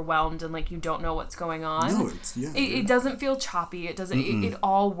like overwhelmed and like you don't know what's going on. No, it's it doesn't feel choppy. It doesn't it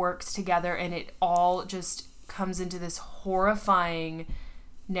all works together and it all just comes into this horrifying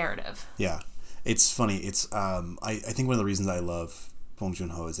narrative. Yeah. It's funny. It's I think one of the reasons I love Bong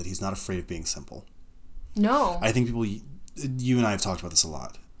Joon-ho is that he's not afraid of being simple. No. I think people, you and I have talked about this a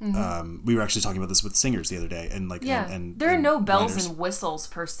lot. We were actually talking about this with singers the other day, and like, and there are no bells writers. and whistles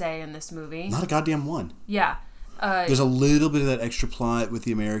per se in this movie. Not a goddamn one. Yeah. There's a little bit of that extra plot with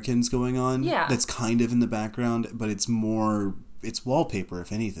the Americans going on. Yeah. That's kind of in the background, but it's wallpaper,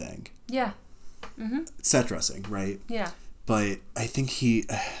 if anything. Yeah. It's set dressing, right? Yeah. But I think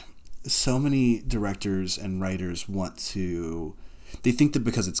so many directors and writers they think that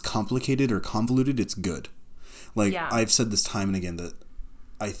because it's complicated or convoluted, it's good. Like, Yeah. I've said this time and again that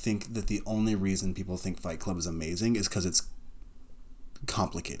I think that the only reason people think Fight Club is amazing is because it's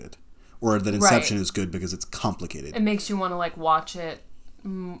complicated. Or that Inception is good because it's complicated. It makes you want to like watch it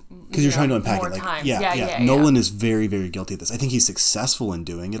because you're trying to unpack more it. Like, times. yeah. Nolan is very, very guilty of this. I think he's successful in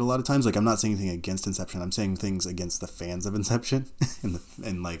doing it a lot of times. Like, I'm not saying anything against Inception. I'm saying things against the fans of Inception.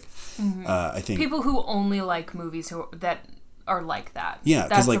 I think people who only like movies that are like that. Yeah,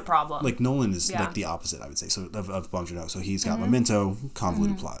 that's like, the problem. Like, Nolan is like the opposite, I would say, so of Bong Joon-ho. So he's got Memento,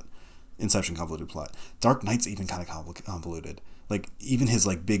 convoluted plot. Inception, convoluted plot. Dark Knight's even kind of convoluted. Like, even his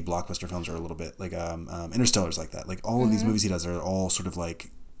like big blockbuster films are a little bit like Interstellar's like that. Like, all of these movies he does are all sort of like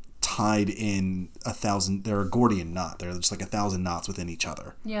tied in they're a Gordian knot. They're just like 1,000 knots within each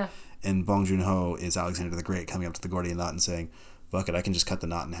other. Yeah. And Bong Joon-ho is Alexander the Great coming up to the Gordian knot and saying, fuck it, I can just cut the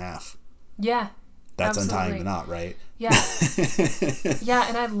knot in half. Yeah. That's absolutely. untying the knot, right? Yeah. Yeah,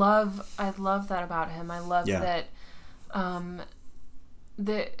 and I love that about him. I love that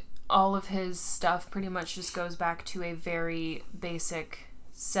that all of his stuff pretty much just goes back to a very basic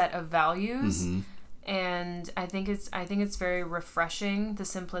set of values. And I think it's very refreshing, the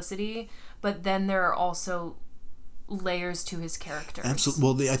simplicity, but then there are also layers to his characters.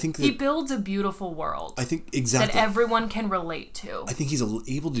 Absolutely. Well, I think that he builds a beautiful world. I think exactly that everyone can relate to. I think he's able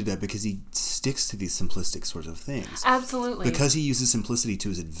to do that because he sticks to these simplistic sorts of things. Absolutely. Because he uses simplicity to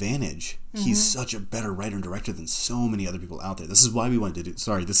his advantage. He's such a better writer and director than so many other people out there. This is why we wanted to do.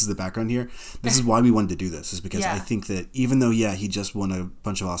 Sorry, this is the background here. This is why we wanted to do this. Is because I think that even though he just won a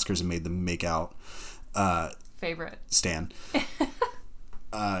bunch of Oscars and made them make out. Favorite. Stan.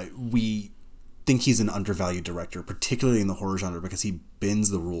 We think he's an undervalued director, particularly in the horror genre, because he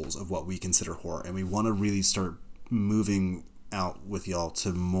bends the rules of what we consider horror, and we want to really start moving out with y'all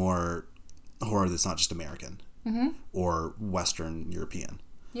to more horror that's not just American or Western European.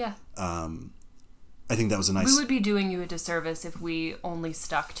 Yeah. I think that was a nice. We would be doing you a disservice if we only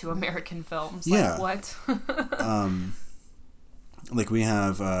stuck to American films. Yeah. Like, what? Like, we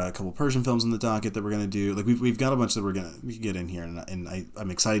have a couple Persian films in the docket that we're going to do. Like, we've got a bunch that we can get in here, and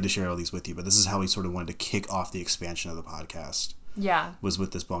I'm excited to share all these with you. But this is how we sort of wanted to kick off the expansion of the podcast. Yeah. Was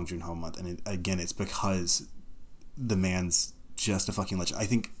with this Bong Joon-ho month. And again, it's because the man's just a fucking legend. I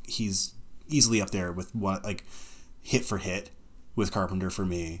think he's easily up there with what, like, hit for hit with Carpenter for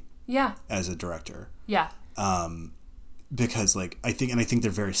me. Yeah. As a director. Yeah. Because, like, I think they're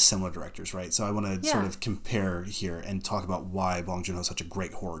very similar directors, right? So I want to sort of compare here and talk about why Bong Joon-ho is such a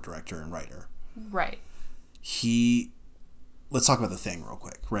great horror director and writer. Right. Let's talk about The Thing real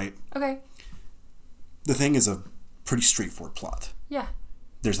quick, right? Okay. The Thing is a pretty straightforward plot. Yeah.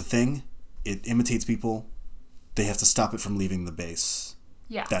 There's a thing. It imitates people. They have to stop it from leaving the base.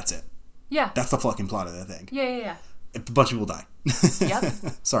 Yeah. That's it. Yeah. That's the fucking plot of The Thing. Yeah. A bunch of people die. Yep.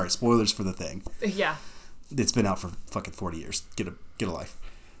 Sorry, spoilers for The Thing. Yeah. It's been out for fucking 40 years. Get a life.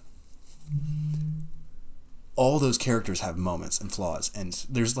 All those characters have moments and flaws, and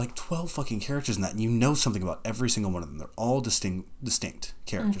there's like 12 fucking characters in that, and you know something about every single one of them. They're all distinct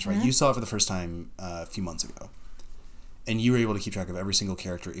characters, right? You saw it for the first time a few months ago, and you were able to keep track of every single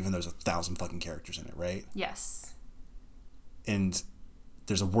character, even though there's 1,000 fucking characters in it, right? Yes. And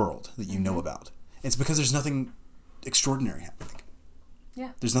there's a world that you know about. It's because there's nothing extraordinary happening. Yeah.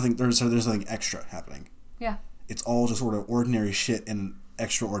 There's nothing extra happening. Yeah. It's all just sort of ordinary shit in an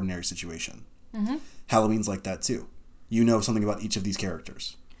extraordinary situation. Halloween's like that too. You know something about each of these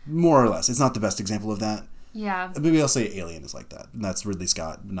characters, more or less. It's not the best example of that. Yeah. Maybe I'll say Alien is like that, and that's Ridley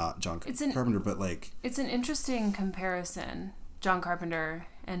Scott, not John Carpenter. But like, it's an interesting comparison, John Carpenter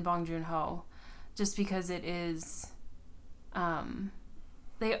and Bong Joon-ho, just because it is,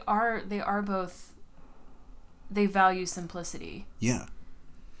 they are both. They value simplicity. Yeah,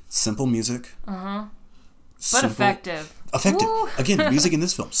 simple music. But effective. Effective. Woo! Again, music in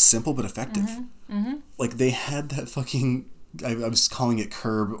this film, simple but effective. Like, they had that fucking... I was calling it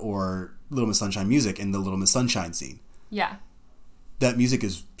Curb or Little Miss Sunshine music in the Little Miss Sunshine scene. Yeah. That music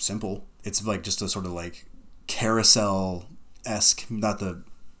is simple. It's like just a sort of like carousel-esque, not the...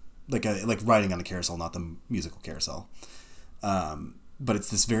 Like riding on a carousel, not the musical carousel. But it's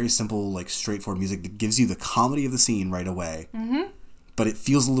this very simple, like, straightforward music that gives you the comedy of the scene right away. But it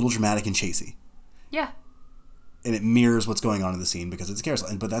feels a little dramatic and chasey. Yeah. And it mirrors what's going on in the scene because it's a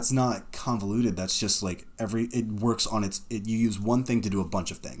carousel. But that's not convoluted. That's just like it works on you use one thing to do a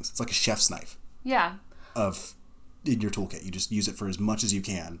bunch of things. It's like a chef's knife. Yeah. In your toolkit. You just use it for as much as you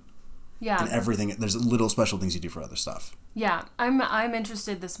can. Yeah. And everything, there's little special things you do for other stuff. Yeah. I'm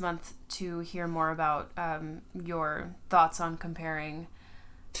interested this month to hear more about your thoughts on comparing.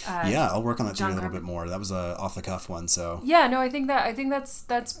 Yeah, I'll work on that John a little Carpenter. bit more. That was a off the cuff one, so. Yeah, no, I think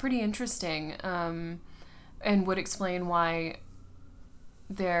that's pretty interesting. And would explain why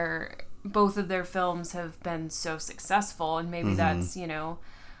both of their films have been so successful, and maybe that's, I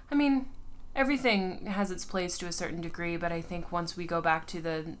mean, everything has its place to a certain degree, but I think once we go back to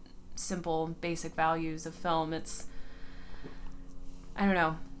the simple, basic values of film, I don't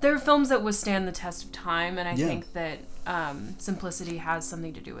know. There are films that withstand the test of time, and I think that simplicity has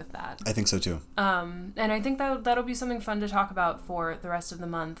something to do with that. I think so too. And I think that'll be something fun to talk about for the rest of the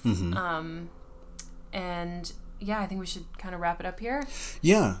month. And yeah, I think we should kind of wrap it up here.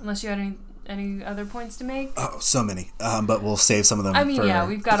 Yeah. Unless you had any other points to make. Oh, so many. But we'll save some of them.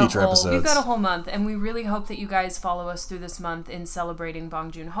 We've got future episodes. We've got a whole month, and we really hope that you guys follow us through this month in celebrating Bong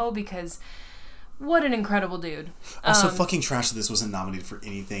Joon-ho, because what an incredible dude. Also, fucking trash that this wasn't nominated for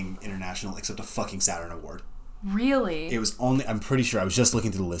anything international except a fucking Saturn Award. Really? It was only, I'm pretty sure, I was just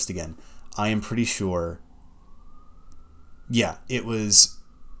looking through the list again. I am pretty sure, yeah, it was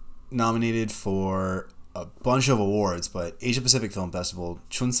nominated for a bunch of awards, but Asia Pacific Film Festival,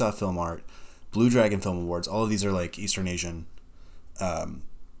 Chunsa Film Art, Blue Dragon Film Awards, all of these are like Eastern Asian, like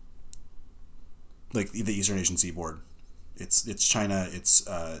the Eastern Asian seaboard. It's China, it's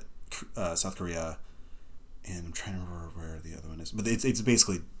South Korea, and I'm trying to remember where the other one is, but it's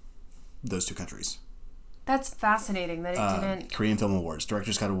basically those two countries. That's fascinating that it didn't... Korean Film Awards,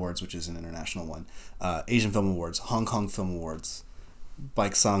 Director's Cut Awards, which is an international one, Asian Film Awards, Hong Kong Film Awards,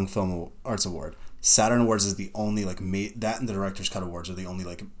 Baeksang Film Arts Award. Saturn Awards is the only, like, that and the Director's Cut Awards are the only,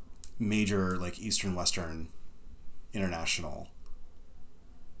 like, major, like, Eastern, Western, international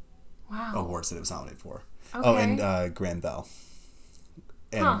awards that it was nominated for. Okay. Oh, and Grand Bell.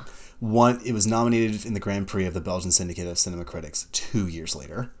 And it was nominated in the Grand Prix of the Belgian Syndicate of Cinema Critics 2 years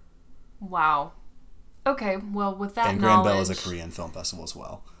later. Wow. Okay, well, with that knowledge... And Grand Bell is a Korean film festival as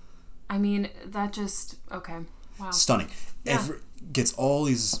well. I mean, that just... Okay, wow. Stunning. Yeah. Gets all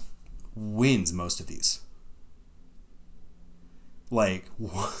these wins, most of these. Like,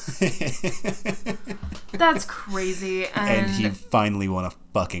 what? That's crazy. And he finally won a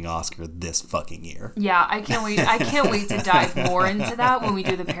fucking Oscar this fucking year. Yeah, I can't wait. I can't wait to dive more into that when we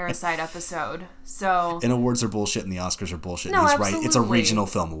do the Parasite episode. So, and awards are bullshit, and the Oscars are bullshit. No, and he's absolutely. right. It's a regional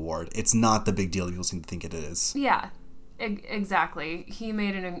film award. It's not the big deal people seem to think it is. Yeah, exactly. He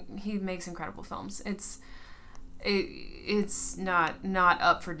makes incredible films. It's not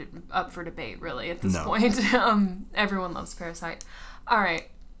up for debate really at this point. Everyone loves Parasite. All right,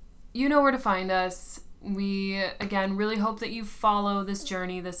 you know where to find us. We again really hope that you follow this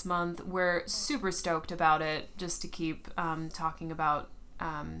journey this month. We're super stoked about it, just to keep talking about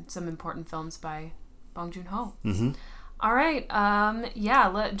some important films by Bong Joon-ho. Mm-hmm. All right,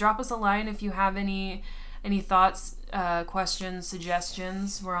 drop us a line if you have any thoughts, questions,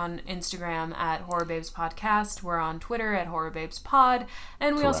 suggestions. We're on Instagram at Horror Babes Podcast. We're on Twitter at Horror Babes Pod.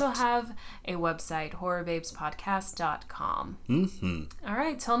 And we also have a website, horrorbabespodcast.com. Mm-hmm. All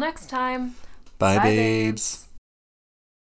right, till next time. Bye babes.